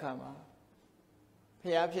တဲ့အခါမှာ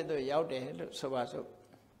ဖျားဖြစ်တော့ရောက်တယ်လို့ဆိုပါစို့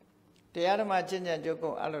တရားဓမ္မကျင့်ကြံကြုတ်ကု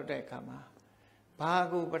န်အလုပ်တဲ့အခါမှာဘာ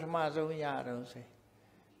ကိုပထမဆုံးရအောင်ဆို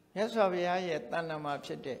မြတ်စွာဘုရားရဲ့တဏ္ဍာမှာဖြ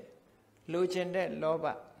စ်တဲ့လိုချင်တဲ့လောဘ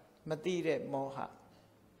မသိတဲ့မောဟ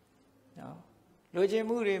နော်လိုချင်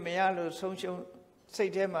မှုတွေမရလို့ဆုံးရှုံးစိ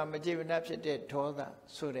တ်ထဲမှာမကျေမနပ်ဖြစ်တဲ့ဒေါသ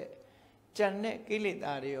ဆိုတဲ့ကြံတဲ့ကိလေ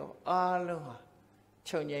သာတွေရောအားလုံးဟာ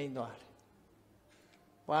ချုပ်ငြိမ်းသွားတယ်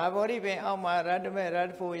။ဘာဘောဓိပင်အောက်မှာရတ္တမေရတ္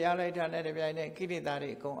တဖို့ရလိုက်တာနဲ့တပြိုင်နက်ကိလေသာတွေ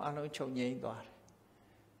အကုန်အားလုံးချုပ်ငြိမ်းသွားတယ်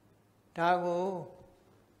။ဒါကို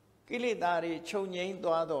ကိလေသာတွေချုပ်ငြိမ်း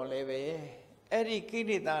သွားတော့လည်းပဲအဲ့ဒီကိ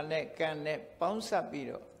လေသာနဲ့ကံနဲ့ပေါင်းစပ်ပြီး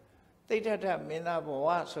တော့တိဋ္ဌထမင်းသားဘဝ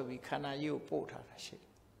ဆိုပြီးခန္ဓာကြီးကိုပို့ထားတာရှိတ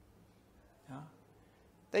ယ်။နော်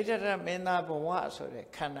တိဋ္ဌထမင်းသားဘဝဆိုတဲ့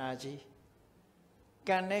ခန္ဓာကြီး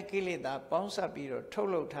ကံနဲ့ကိလေသာပေါင်းစပ်ပြီးတော့ထုတ်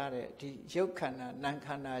လုပ်ထားတဲ့ဒီရုပ်ခန္ဓာနာမ်ခ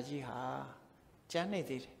န္ဓာကြီးဟာကျန်နေ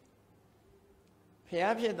သေးတယ်။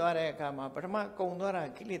ဖျားဖြစ်သွားတဲ့အခါမှာပထမကုံသွားတာ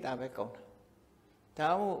ကိလေသာပဲကုံတာ။ဒါ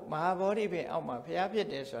မို့မဟာဗောဓိပင်အောက်မှာဖျားဖြစ်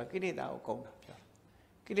တယ်ဆိုတာကိလေသာကိုကုံတာပြောတာ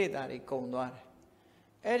။ကိလေသာတွေကုံသွားတယ်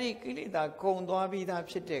။အဲ့ဒီကိလေသာကုံသွားပြီးသား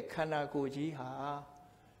ဖြစ်တဲ့ခန္ဓာကိုယ်ကြီးဟာ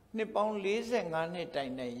နှစ်ပေါင်း45နှစ်တို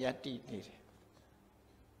င်တိုင်ယက်တည်နေတယ်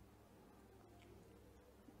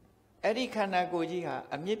အဲ့ဒီခန္ဓာကိုယ်ကြီးဟာ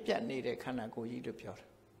အမြင့်ပြတ်နေတဲ့ခန္ဓာကိုယ်ကြီးလို့ပြောတာ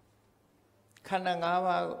ခန္ဓာ၅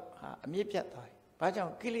ပါးဟာအမြင့်ပြတ်သွားပြီ။ဘာကြော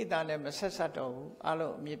င့်ကိလေသာနဲ့မဆက်ဆက်တော့ဘူးအ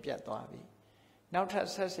လုံးအမြင့်ပြတ်သွားပြီ။နောက်ထပ်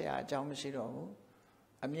ဆက်เสียအကြောင်းမရှိတော့ဘူး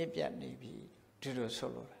အမြင့်ပြတ်နေပြီဒီလိုဆို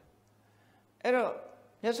လိုတာ။အဲ့တော့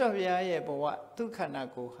မြတ်စွာဘုရားရဲ့ဘဝသူခန္ဓာ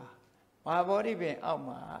ကိုယ်ဟာ ဘာဘောဓိပင်အောက်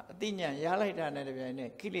မှာအတိညာရလိုက်တာနဲ့တပြိုင်န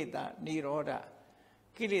က်ကိလေသာនិရောဓ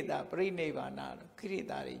ကိလေသာပြိနိဗ္ဗာန်ကိလေ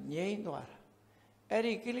သာတွေငြိမ်းသွားတာအဲ့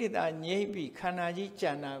ဒီကိလေသာငြိမ်းပြီးခန္ဓာကြီး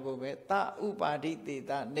ကြံတာကိုပဲသဥပါဒိတေ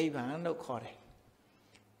တနိဗ္ဗာန်လို့ခေါ်တယ်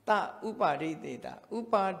သဥပါဒိတေတဥ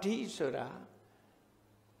ပါဒိဆိုတာ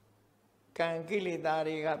ကံကိလေသာ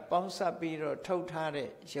တွေကပေါင်းစပ်ပြီးတော့ထုတ်ထားတဲ့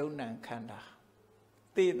ယုံ nant ခန္ဓာ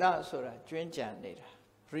တေတဆိုတာကျွင်းကြံနေတာ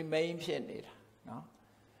remain ဖြစ်နေတာနော်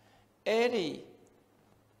အဲ့ဒီ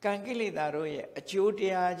ကံကိလေသာတို့ရဲ့အကျိုးတ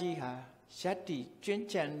ရားကြီးဟာယတ္တိကျွင်း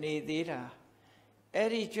ကြံနေသေးတာအဲ့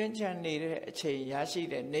ဒီကျွင်းကြံနေတဲ့အချိန်ရရှိ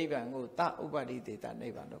တဲ့နိဗ္ဗာန်ကိုသဥပါဒိတေတနိ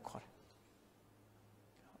ဗ္ဗာန်လို့ခေါ်တယ်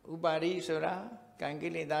ဥပါဒိဆိုတာကံကိ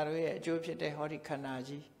လေသာတို့ရဲ့အကျိုးဖြစ်တဲ့ဟောဒီခန္ဓာ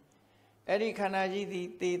ကြီးအဲ့ဒီခန္ဓာကြီးသည်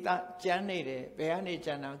တေတကြမ်းနေတယ်ဘယ်ကနေကြ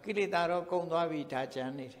မ်းတာကိလေသာတော့ကုန်သွားပြီဒါကြ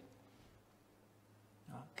မ်းနေတယ်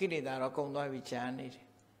နော်ကိလေသာတော့ကုန်သွားပြီကြမ်းနေတယ်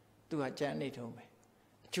သူကကြမ်းနေထုံးပဲ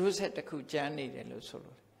အကျိုးဆက်တစ်ခုကြမ်းနေတယ်လို့ဆို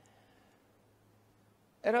လို့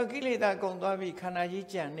အဲ့တော့ကိလေသာကုန်သွားပြီခန္ဓာကြီး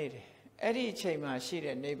ကြမ်းနေတယ်အဲ့ဒီအချိန်မှာရှိ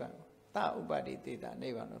တဲ့နိဗ္ဗာန်ကိုသဥပါဒိတေတနိ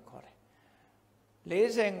ဗ္ဗာန်လို့ခေါ်တယ်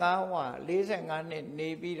45ဝ45နှစ်နေ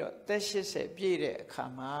ပြီးတော့သက်80ပြည့်တဲ့အခါ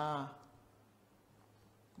မှာ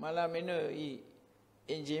မလာမင်းတို့ဤ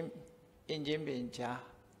အင်ဂျင်ပင်ကြား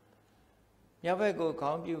မြောက်ဘက်ကို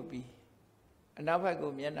ခေါင်းပြုတ်ပြီးအနောက်ဘက်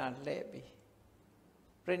ကိုမျက်နှာလှည့်ပြီး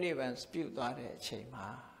ပြိဋိဘံပြုတ်သွားတဲ့အချိန်မှာ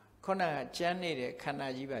ခုနကကျမ်းနေတဲ့ခန္ဓာ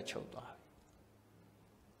ကြီးပဲချုပ်သွားပြီ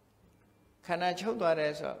ခန္ဓာချုပ်သွားတ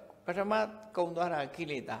ယ်ဆိုပထမကုံသွားတာကိ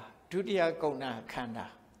လေသာဒုတိယကုံတာခန္ဓာ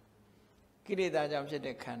ကိလေသာကြောင့်ဖြစ်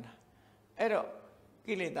တဲ့ခန္ဓာအဲ့တော့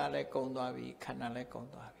ကိလေသာလည်းကုံသွားပြီခန္ဓာလည်းကုံ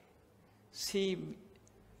သွားပြီ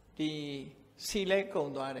စီလဲကုံ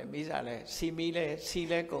သွားတယ်မိစားလဲစီ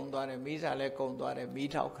လဲကုံသွားတယ်မိစားလဲကုံသွားတယ်မိ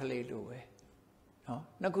ထောက်ကလေးလိုပဲနော်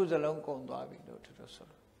နှစ်ခုစလုံးကုံသွားပြီလို့သူတို့ဆို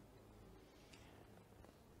လို့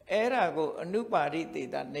အဲ့ဒါကိုအနုပါဒိတေ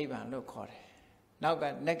တနိဗ္ဗာန်လို့ခေါ်တယ်နောက်က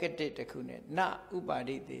negative တစ်ခုနဲ့နဥပါ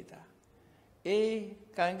ဒိတေတ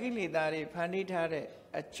ကံကိလေသာတွေဖန်တီးထားတဲ့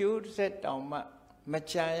အကျိုးဆက်တောင်မှမ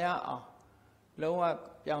ကြံရအောင်လုံးဝ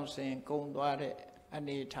ပြောင်းစင်ကုံသွားတဲ့အ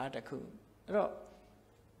နေအထားတစ်ခုအဲ့တော့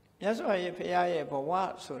မြတ်စွာဘုရားရဲ့ဘဝ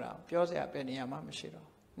ဆိုတာပြောစရာပဲနေရာမှမရှိတော့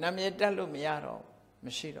နာမည်တက်လို့မရတော့မ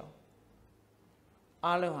ရှိတော့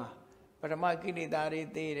အားလုံးဟာပထမကိလေသာတွေ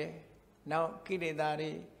သိတယ်နောက်ကိလေသာ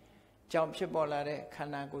တွေကြောင့်ဖြစ်ပေါ်လာတဲ့ခ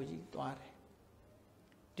န္ဓာကိုယ်ကြီးသွားတယ်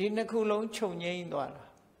ဒီနှစ်ခုလုံးချုပ်ငြိမ်းသွားတာ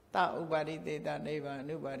သဥပါဒိတေတနိဗ္ဗာန်အ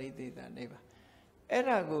နုပါဒိတေတနိဗ္ဗာန်အဲ့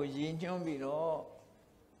ဒါကိုရည်ညွှန်းပြီးတော့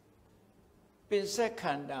ပစ္စက္ခ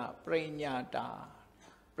န္ဓာပရိညာတာ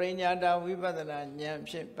ပရိညာတာဝိပဿနာဉာဏ်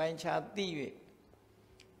ဖြင့်ပိုင်းခြားသိ၍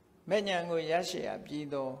မဲ့ဉာဏ်ကိုရရှိရပြီး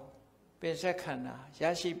တော့ပစ္စက္ခန္ဓာရ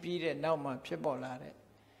ရှိပြီးတဲ့နောက်မှာဖြစ်ပေါ်လာတဲ့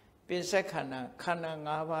ပစ္စက္ခန္ဓာခန္ဓာ၅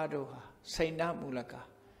ပါးတို့ဟာစိဏမူလက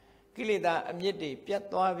ကိလေသာအမြစ်တွေပြတ်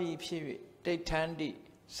သွားပြီးဖြစ်၍ဒိဋ္ဌန္တိ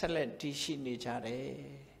ဆက်လက်တည်ရှိနေကြတယ်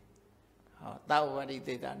ဟောသဥပါဒိ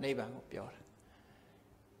တေတနိဗ္ဗာန်ကိုပြောတာ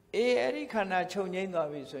အဲ့ဒီခန္ဓာချုပ်ငြိမ်းသွား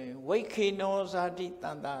ပြီဆိုရင်ဝိခေနောဇာတိတ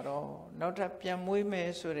န်တာရောနောက်ထပ်ပြန်မွေးမယ်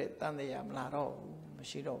ဆိုတဲ့တန်တရားမလာတော့ဘူးမ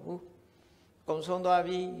ရှိတော့ဘူးကုံဆုံးသွား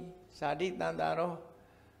ပြီဇာတိတန်တာရော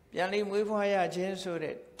ပြန်လေးမွေးဖွားရခြင်းဆို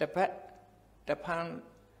တဲ့တပ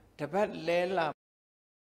တ်လဲလာ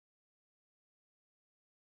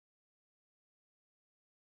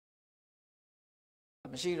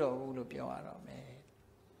မရှိတော့ဘူးလို့ပြောရတော့မယ်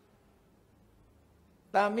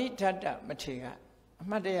တာမိထတ္တမထေရအ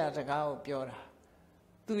မှတ်တရစကားကိုပြောတာ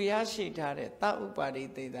သူရရှိထားတဲ့သဥပါဒိ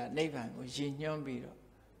တေတနိဗ္ဗာန်ကိုရည်ညွှန်းပြီးတော့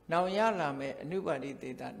နောင်ရလာမဲ့အနုပါဒိတေ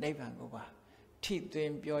တနိဗ္ဗာန်ကိုပါထိသွ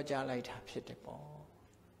င်းပြောကြားလိုက်တာဖြစ်တယ်ပေါ့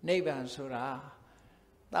နိဗ္ဗာန်ဆိုတာ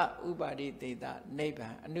သဥပါဒိတေတနိဗ္ဗာ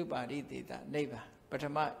န်အနုပါဒိတေတနိဗ္ဗာန်ပထ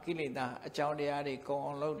မကိလေသာအကြောင်းတရားတွေကုန်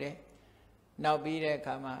အောင်လုပ်တယ်နောက်ပြီးတဲ့အ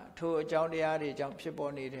ခါမှာထိုအကြောင်းတရားတွေကြောင့်ဖြစ်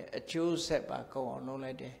ပေါ်နေတဲ့အကျိုးဆက်ပါကုန်အောင်လုပ်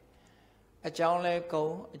လိုက်တယ်အကြောင်းလဲကု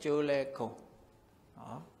န်အကျိုးလဲကုန်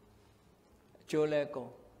နော်အကျိုးလဲကု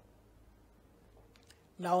န်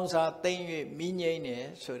လောင်စာသိမ့်၍မိငိမ့်တယ်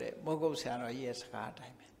ဆိုတဲ့မုဂုတ်ဆရာတော်ကြီးရဲ့စကားအတို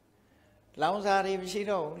င်းပဲလောင်စာတွေမရှိ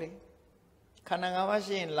တော့ဘူးလေခန္ဓာ၅ပါး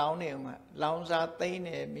ရှိရင်လောင်နေအောင်ကလောင်စာသိမ့်တ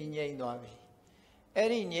ယ်မိငိမ့်သွားပြီအဲ့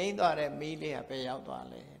ဒီငိမ့်သွားတဲ့မိလေးကဘယ်ရောက်သွား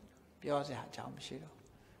လဲပြောစရာအကြောင်းမရှိတော့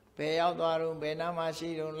ဘယ်ရောက်သွားတော့ဘယ်နားမှာရှိ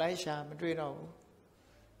တော့လိုက်ရှာမတွေ့တော့ဘူး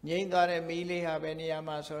ငိမ့်သွားတဲ့မိလေးဟာဘယ်နေရာ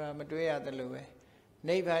မှာဆိုတာမတွေ့ရသလိုပဲ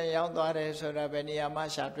နိဗ္ဗာန်ရောက်သွားတယ်ဆိုတာဘယ်နေရာမှာ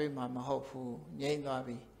ရှာတွေ့မှာမဟုတ်ဘူးငြိမ့်သွား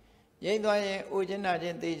ပြီငြိမ့်သွားရင်အိုခြင်းနာခြ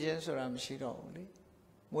င်းသိခြင်းဆိုတာမရှိတော့ဘူးလေ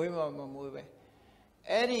မွေးမမွေးပဲ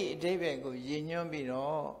အဲ့ဒီအဓိပ္ပာယ်ကိုရည်ညွှန်းပြီး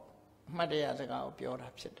တော့အမှတ်တရစကားကိုပြောတာ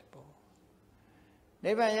ဖြစ်တယ်ပေါ့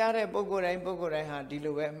နိဗ္ဗာန်ရတဲ့ပုဂ္ဂိုလ်တိုင်းဟာဒီ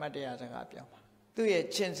လိုပဲအမှတ်တရစကားပြောမှာ သူ့ရဲ့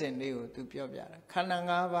ချင့်စဉ်လေးကိုသူပြောပြတာခန္ဓာ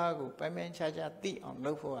၅ပါးကိုပိုင်ပိုင်ခြားခြားသိအောင်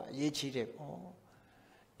လုပ်ဖို့ကအရေးကြီးတယ်ပေါ့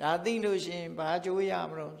ဒါသိလို့ရှိရင်ဘာကြိုးရ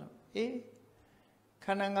မလို့ဆိုခ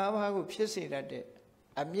န္ဓာ၅ပါးကိုဖြစ်စေတတ်တဲ့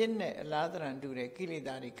အမြင့်နဲ့အလားတန်တူတဲ့ကိလေ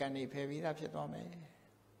သာတွေကံနေဖယ်ပြီးသားဖြစ်သွားမယ်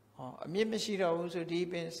အမြင့်မရှိတော့ဘူးဆိုဒီ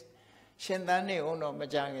ပင်ရှင်သန်နေအောင်တော့မ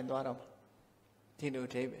ကြခင်သွားတော့ဒီလို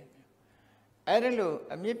သေးပဲအဲ့ဒါလို့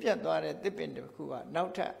အမြင့်ပြတ်သွားတဲ့တစ်ပင်တစ်ခုကနော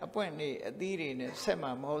က်ထပ်အပွင့်နေအသီးတွေနဲ့ဆက်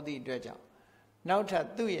မှာမဟုတ်သည့်အတွက်ကြောင့်နောက်ထပ်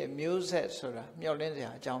သူ့ရဲ့မျိုးဆက်ဆိုတာမျောလင်းစရာ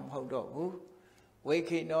အကြောင်းမဟုတ်တော့ဘူးဝိ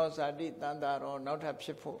ခိနောဇာတိတန်တာရောနောက်ထပ်ဖြ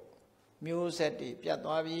စ်ဖို့မျိုးဆက်တွေပြတ်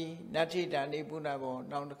သွားပြီနတ္ထိတဏိပုဏ္ဏဘော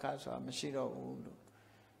နောက်တစ်ခါဆိုတာမရှိတော့ဘူးလို့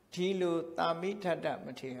ဒီလိုတာမိထတ္တမ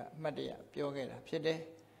ထေရအမတ်တရပြောခဲ့တာဖြစ်တယ်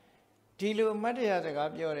ဒီလိုအမတ်တရစ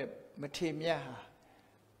ကားပြောတဲ့မထေမြတ်ဟာ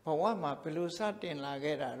ဘဝမှာဘယ်လိုစတင်လာ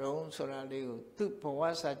ခဲ့တာတုံးဆိုတာလေးကိုသူ့ဘဝ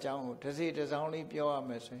စကြောင်းကိုတစ်စီတစ်စောင်းလေးပြောရ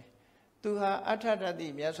မယ်ဆိုရင်သူဟာအထတတိ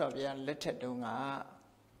မြတ်စွာဘုရားလက်ထက်တုန်းက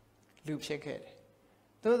လူဖြစ်ခဲ့တယ်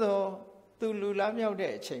သို့သောသူလူလားမြောက်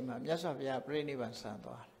တဲ့အချိန်မှာမြတ်စွာဘုရားပြိဋိဘံဆံ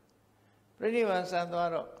သွားတယ်ပြိဋိဘံဆံသွား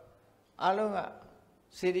တော့အလုံးက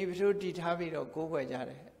စေတီပထုတည်ထားပြီးတော့ကိုးကွယ်ကြ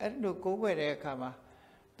တယ်အဲ့လိုကိုးကွယ်တဲ့အခါမှာ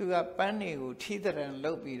သူကပန်းတွေကိုထီးတရံ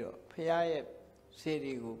လုပ်ပြီးတော့ဘုရားရဲ့စေ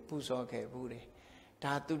တီကိုပူဇော်ခဲ့ဘူးတယ်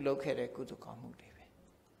ဒါသူလုပ်ခဲ့တဲ့ကုသိုလ်ကောင်းမှုတွေပဲ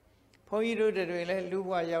ဘုန်းကြီးတို့တွေလည်းလူ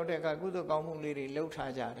ဘဝရောက်တဲ့အခါကုသိုလ်ကောင်းမှုလေးတွေလုပ်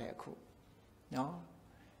ထားကြတယ်အခုနော်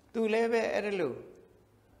သူလည်းပဲအဲ့ဒါလို့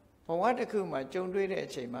ဘဝတစ်ခုမှာကြုံတွေ့တဲ့အ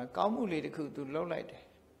ချိန်မှာကောင်းမှုလေးတစ်ခုသူလုပ်လိုက်တယ်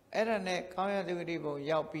အဲ့ဒါနဲ့ကောင်းရသူတိဘုံ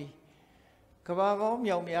ရောက်ပြီးကဘာပေါင်း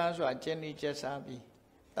မြောက်များစွာကျင့်နေကျက်စားပြီး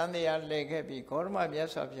တန်တရားလဲခဲ့ပြီးဂေါရမမြတ်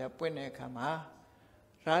စွာဘုရားပွင့်တဲ့အခါမှာ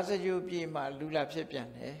ရာဇဂုပြည်မှာလူလာဖြစ်ပြန်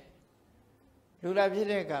တယ်လူလာဖြစ်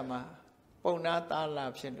တဲ့အခါမှာပုံနာသားလာ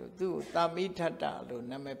ဖြစ်လို့သူ့ကိုတာမိထတ္တလို့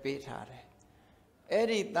နာမည်ပေးထားတယ်အဲ့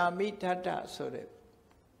ဒီတာမိထတ္တဆိုတဲ့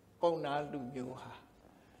ပုံနာလူမျိုးဟာ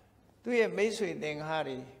သူ့ရဲ့မိတ်ဆွေသင်္ဃာ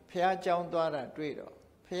တွေဘုရားကျောင်းသွားတာတွေ့တော့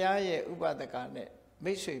ဘုရားရဲ့ဥပဒကနဲ့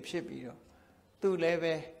မိတ်ဆွေဖြစ်ပြီးတော့သူလည်း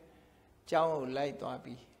ပဲကျောင်းကိုလိုက်သွား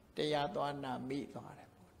ပြီးတရားသွားနာမိသွားတယ်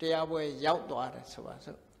တရားပွဲရောက်သွားတယ်ဆိုပါ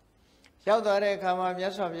စို့ရောက်သွားတဲ့အခါမှာမြ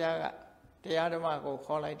တ်စွာဘုရားကတရားဓမ္မကို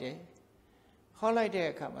ခေါ်လိုက်တယ်ခေါ်လိုက်တဲ့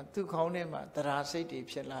အခါမှာသူ့ခေါင်းထဲမှာသရာစိတ်တွေ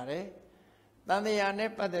ဖြစ်လာတယ်တန်တရား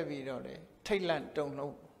နဲ့ပတ်သက်ပြီးတော့လေထိတ်လန့်တုန်လှု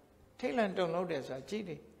ပ်တယ်ဆိုတာကြည့်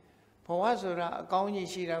တယ်ဘဝဆိုတာအကောင်းကြီး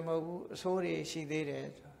ရှိတာမဟုတ်ဘူးအဆိုးတွေရှိသေးတယ်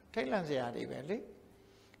ထိတ်လန့်စရာတွေပဲလေ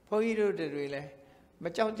ဘုန်းကြီးတို့တွေလည်းမ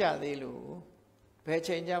ကြောက်ကြသေးလို့ဘယ်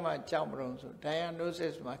ချိန်ကျမှကြောက်မလို့ဆို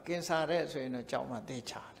diagnosis မှာကင်ဆာတဲ့ဆိုရင်တော့ကြောက်မှသိ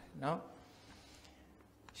ချတယ်နော်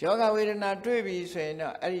ယောဂဝေဒနာတွေ့ပြီဆိုရင်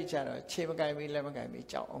တော့အဲ့ဒီကျတော့ခြေမကင်ပြီးလက်မကင်ပြီး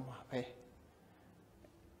ကြောက်အောင်ပါပဲ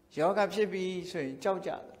ယောဂဖြစ်ပြီဆိုရင်ကြောက်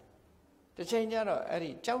ကြတယ်တစ်ချိန်ကျတော့အဲ့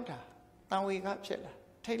ဒီကြောက်တာတန်ဝေကဖြစ်လာ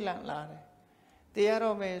ထိတ်လန့်လာတယ်တရား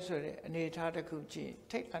တော်မယ်ဆိုတဲ့အနေထားတစ်ခုကြည့်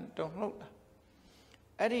ထိတ်လန့်တုန်လှုပ်လာ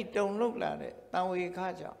အဲ့ဒီတုန်လှုပ်လာတဲ့တန်ဝေက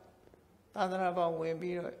ကြောင့်သာသနာ့ဘောင်ဝင်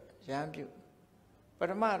ပြီးတော့ရဟန်းပြုပ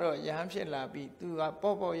ထမတော့ယဟန်ဖြစ်လာပြီးသူက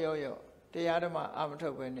ပေါ့ရော့တရားဓမ္မအာမထု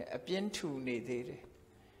တ်ပဲနဲ့အပြင်းထူနေသေးတယ်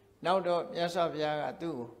နောက်တော့မြတ်စွာဘုရားက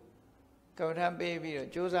သူ့ကိုကမ္ဘာထမ်းပေးပြီးတော့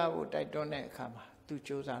ကြိုးစားဖို့တိုက်တွန်းတဲ့အခါမှာသူ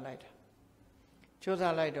ကြိုးစားလိုက်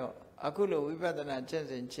တော့အခုလိုဝိပဿနာကျင့်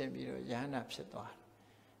စဉ်ကျင့်ပြီးတော့ယဟန္တာဖြစ်သွားတယ်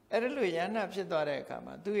အဲ့ဒါလိုယဟန္တာဖြစ်သွားတဲ့အခါ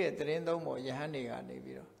မှာသူ့ရဲ့သတင်းသုံးပေါ်ယဟန်တွေကနေ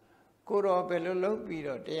ပြီးတော့ကိုတော်ဘယ်လိုလုပ်ပြီး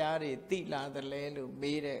တော့တရားတွေသိလာသလဲလို့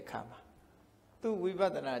မေးတဲ့အခါမှာသူဝိပ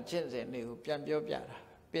ဿနာကျင့်စဉ်လေးကိုပြန်ပြောပြတာ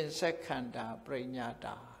ပင်ဆက်ခန္ဓာပရိညာ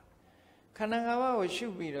တာခန္ဓာ၅ပါးကိုရှု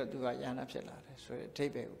ပြီးတော့သူကယန္တာဖြစ်လာတယ်ဆိုတဲ့အဓိ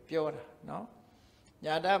ပ္ပာယ်ကိုပြောတာနော်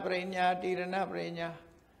ညာတပရိညာတိရဏပရိညာ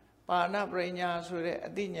ပါဏပရိညာဆိုတဲ့အ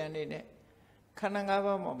သိဉာဏ်လေးနဲ့ခန္ဓာ၅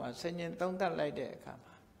ပါးမှာဆင်ញင်သုံးသပ်လိုက်တဲ့အခါ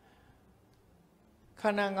မှာခ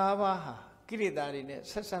န္ဓာ၅ပါးဟာကိလေသာတွေနဲ့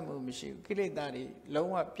ဆက်ဆက်မှုမရှိဘူးကိလေသာတွေ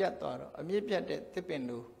လုံးဝပြတ်သွားတော့အမြင့်ပြတ်တဲ့သစ်ပင်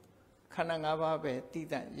လိုခန္ဓာ၅ပါးပဲတည်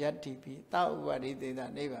တံ့ယတ္တိပြီးသာဥပါရိသေသ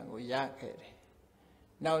နိဗ္ဗာန်ကိုရခဲ့တယ်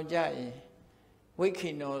။နောက်ကြရင်ဝိခိ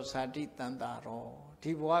နောဇာတိတန်တာရော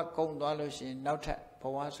ဒီဘဝကုံသွားလို့ရှိရင်နောက်ထပ်ဘ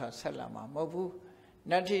ဝဆိုတာဆက်လာမှာမဟုတ်ဘူး။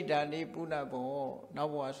နတ္ထိတာနိပုဏ္ဏဘောနော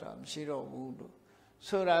က်ဘဝဆိုတာမရှိတော့ဘူးလို့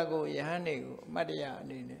ဆိုတာကိုယဟန်တွေကိုအမတ်တရားအ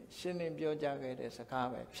နေနဲ့ရှင်းလင်းပြောကြားခဲ့တဲ့စကား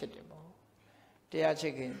ပဲဖြစ်တယ်ပေါ့။တရားချ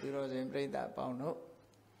စ်ခင်သူတော်စင်ပြိဿအပေါင်းတို့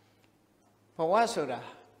ဘဝဆိုတာ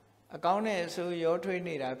အကောင်းနဲ့အဆိုးရောထွေး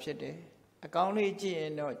နေတာဖြစ်တယ်အကောင်းလေးကြည့်ရ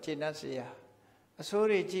င်တော့ကျေနပ်စရာအဆိုး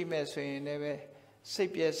တွေကြည့်မဲ့ဆိုရင်လည်းပဲစိ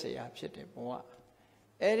တ်ပြည့်စရာဖြစ်တယ်ဘဝ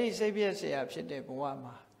အဲ့ဒီစိတ်ပြည့်စရာဖြစ်တဲ့ဘဝ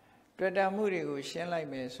မှာတွေ့တာမှုတွေကိုရှင်းလိုက်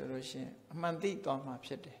မယ်ဆိုလို့ရှိရင်အမှန်သိသွားမှာ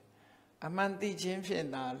ဖြစ်တယ်အမှန်သိခြင်းဖြင့်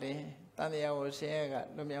သာလေတန်တရားကိုဆင်းရဲက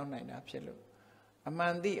လွတ်မြောက်နိုင်တာဖြစ်လို့အမှ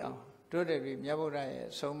န်သိအောင်တို့တည်းပြီးမြတ်ဗုဒ္ဓရဲ့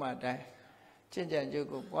အဆုံးအမတိုင်းကျင့်ကြံကြုတ်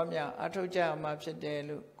ကိုပွားများအထောက်ကြမှာဖြစ်တယ်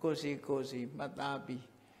လို့ကိုယ်စီမှတ်သားပြီး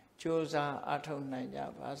ကြိုးစားအားထုတ်နိုင်ကြ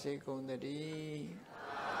ပါစေကုန်သတည်း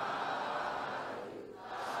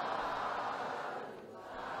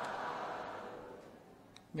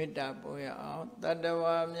မေတ္တာပို့ရအောင်တတ္တ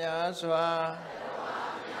ဝါများစွာ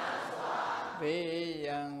ဘေးရ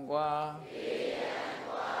န်ကွာ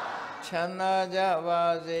ချမ်းသာကြပါ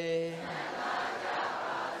စေ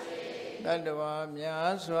တတ္တဝါ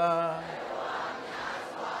များစွာ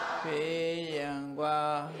ဘေးရန်ကွာ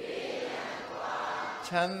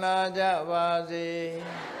ချမ်းသာကြပါစေ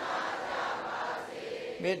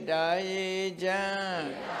မေတ္တာရေချမ်း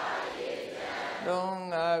သုံး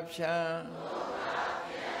ငါဖြံ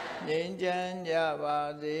ငြိမ်းချမ်းကြပါ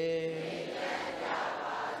စေ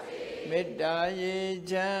မေတ္တာရေ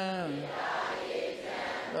ချမ်း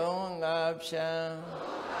သုံးငါဖြံ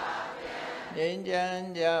ငြိမ်းချမ်း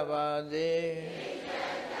ကြပါစေ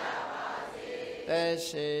သက်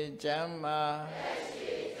ရှိချမ်းသာ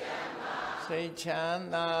စိတ်ချမ်း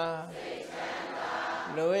သာ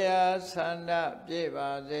လိုရာဆန္ဒပြည့်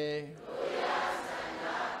ပါစေ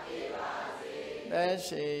သက်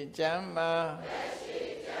ရှိချမ်းသာ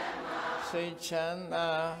စိတ်ချမ်းသာ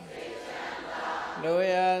လို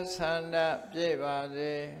ရာဆန္ဒပြည့်ပါ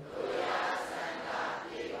စေ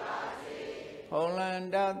ဖုံလန္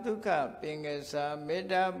တာဒုက္ခပင်ကစားမေတ္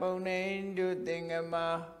တာပုံနေတုသင်္ကမ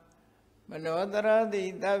မနောတရတိ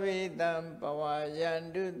သဗ္ဗေတံပဝါယန္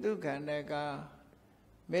တုဒုက္ခန္တက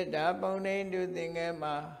မေတ္တာပုံနေတုသင်္ကမ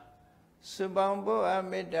စုပေါင်းဖို့အ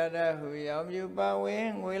မေတ္တာရဟုရောင်မြူပါဝင်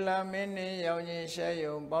ငွေလာမင်းနှင့်ရောင်ခြင်းရှဲ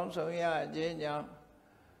ယုံပေါင်းဆောင်ရခြင်းကြောင့်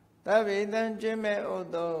သဗ္ဗေတံကျင့်မဲ့ဥ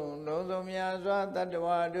သုံးလုံးစုံများစွာတတ္တ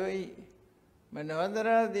ဝါတို့၏မနောတရ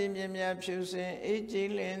တိမြင်များဖြူစင်အေးကြည်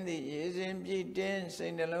လင်းသည့်ရေစဉ်ပြည့်တင်းစိ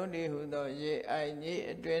တ်နှလုံးတည်ဟုသောရေအိုင်ကြီး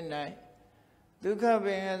အတွင်း၌ဒုက္ခပ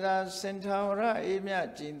င်ကစားစင်ထောင်ရအေးမြ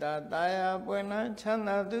ကျင်သာတာယာပွင့်လန်းချမ်း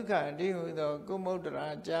သာဒုက္ခတည်ဟုသောကုမုဒ္ဒရာ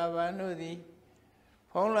ကြာပန်တို့သည်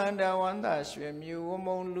ဖုံးလန္တဝန္တာရွှေမြူဝ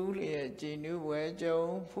မုံလူလျက်ကြည်နူးဝဲကြုံ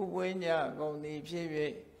ဖူးပွေးညကုန်သည်ဖြစ်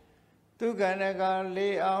၍ဒုက္ခနက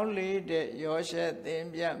လေးအောင်လေးတဲ့ရောရှက်သင်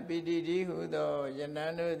ပြပိတိတိဟုသောယနံ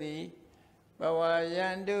တို့သည်ဘဝယံ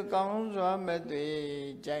တုကောင်းစွာမသွေ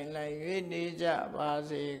ကြိုင်လိုက်၍နေကြပါ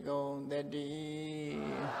စေကုန်သတ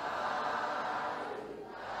ည်း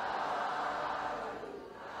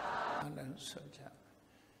အလုံးစုံကြ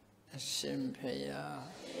အရှင်ဖေယ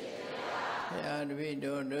ဘုရားတပည့်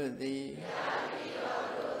တော်တို့သည်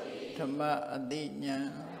ဓမ္မအတိညာ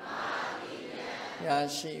ရ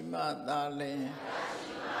ရှိမှသာလင်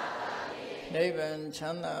နိဗ္ဗာန်ချ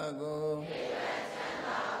မ်းသာကို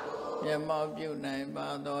မျက်မှောက်ပြုနိုင်ပါ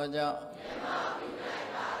သောကြောင့်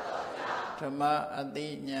ဓမ္မအတိ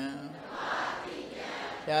ညာ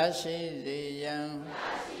ရရှိစေရန်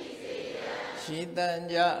ရှိတန်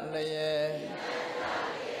ကြလျက်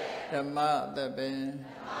ဓမ္မသဘင်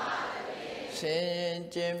ဆင်းရင်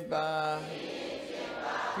ကျင့်ပါ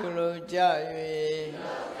ပြုလို့ကြ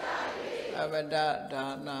၍အမတဒါ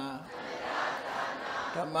နာ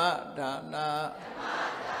ဓမ္မဒါနာ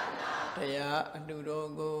တရားအလှတော်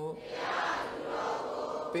ကို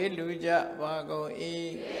ပေးလူကြပါကုန်၏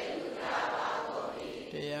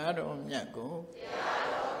တရားတော်မြတ်ကို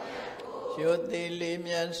ရိုသေလေး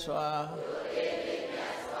မြတ်စွာ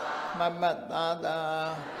မမတ်သားသာ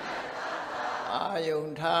အာယု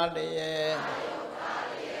န်ထားလျက်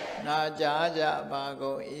နာကြားကြပါ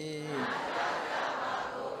ကုန်၏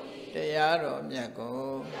တရားတော်မြတ်ကို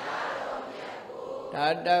ဓာ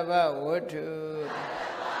တဗဝတ္ထု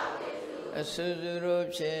အစုစုတို့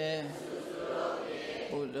ဖြင့်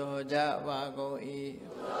ပူဇော်ကြပါကုန်၏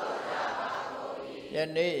ယ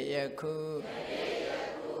နေ့ယခု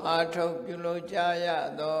အာထုတ်ပြုလုပ်ကြရ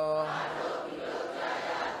သော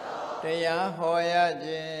တရားဟောရခြ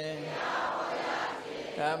င်း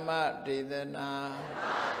ဓမ္မဒေသနာ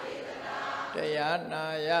တရားနာ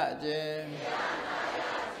ရခြင်း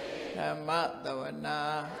ဓမ္မသဝနာ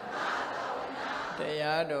တ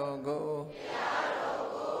ရားတော်ကို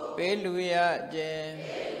ပေးလူရခြင်း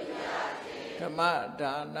ဓမ္မ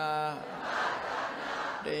ဒါနာ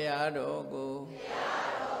တရားတော်ကို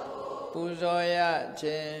ပူဇော်ရခြ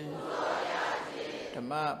င်းဓမ္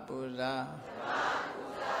မပူဇာ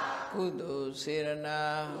ကုသိုလ်စေရနာ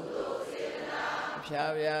အ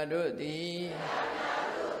ဖျားဖျားတို့သည်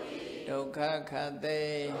ဒုက္ခခတ်သိ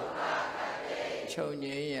ချုပ်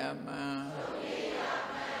ငြိမ်းရမှန်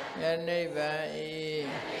ယနိဗ္ဗာန်ဤ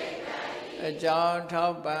အကြောင်းထော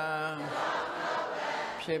က်ပံ့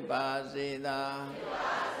ဖြစ်ပါစေသာ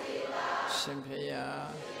ရှင်ဖေယ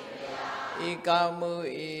ဤကောင်းမှု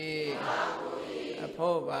ဤအ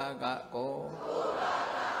ဖို့ဘာကကို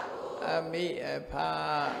အမိအဖ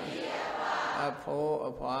အဖိုး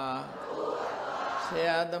အဖွာစ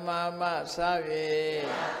ရာသမာမစ၍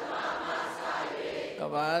က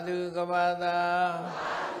ဘာသူကဘာသာ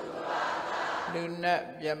လူနတ်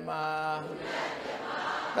မြမ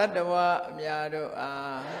တတ္တဝအများတို့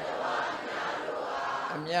အား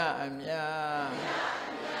အမြအမြ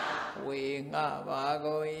ဝေငှပါ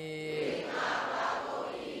ကုန်၏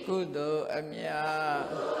ကုသိုလ်အမြ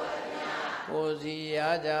ကိုယ်စီရ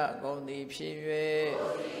ကြကုန်သည်ဖြစ်၍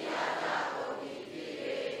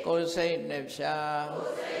ကိုယ်စိတ်နှဖြာ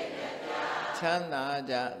ချမ်းသာ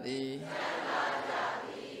ကြသည်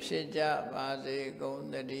ဖြစ်ကြပါစေကုန်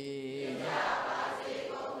သတည်း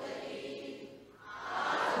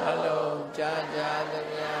အလုံးကြာကြသ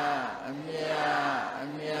မျှ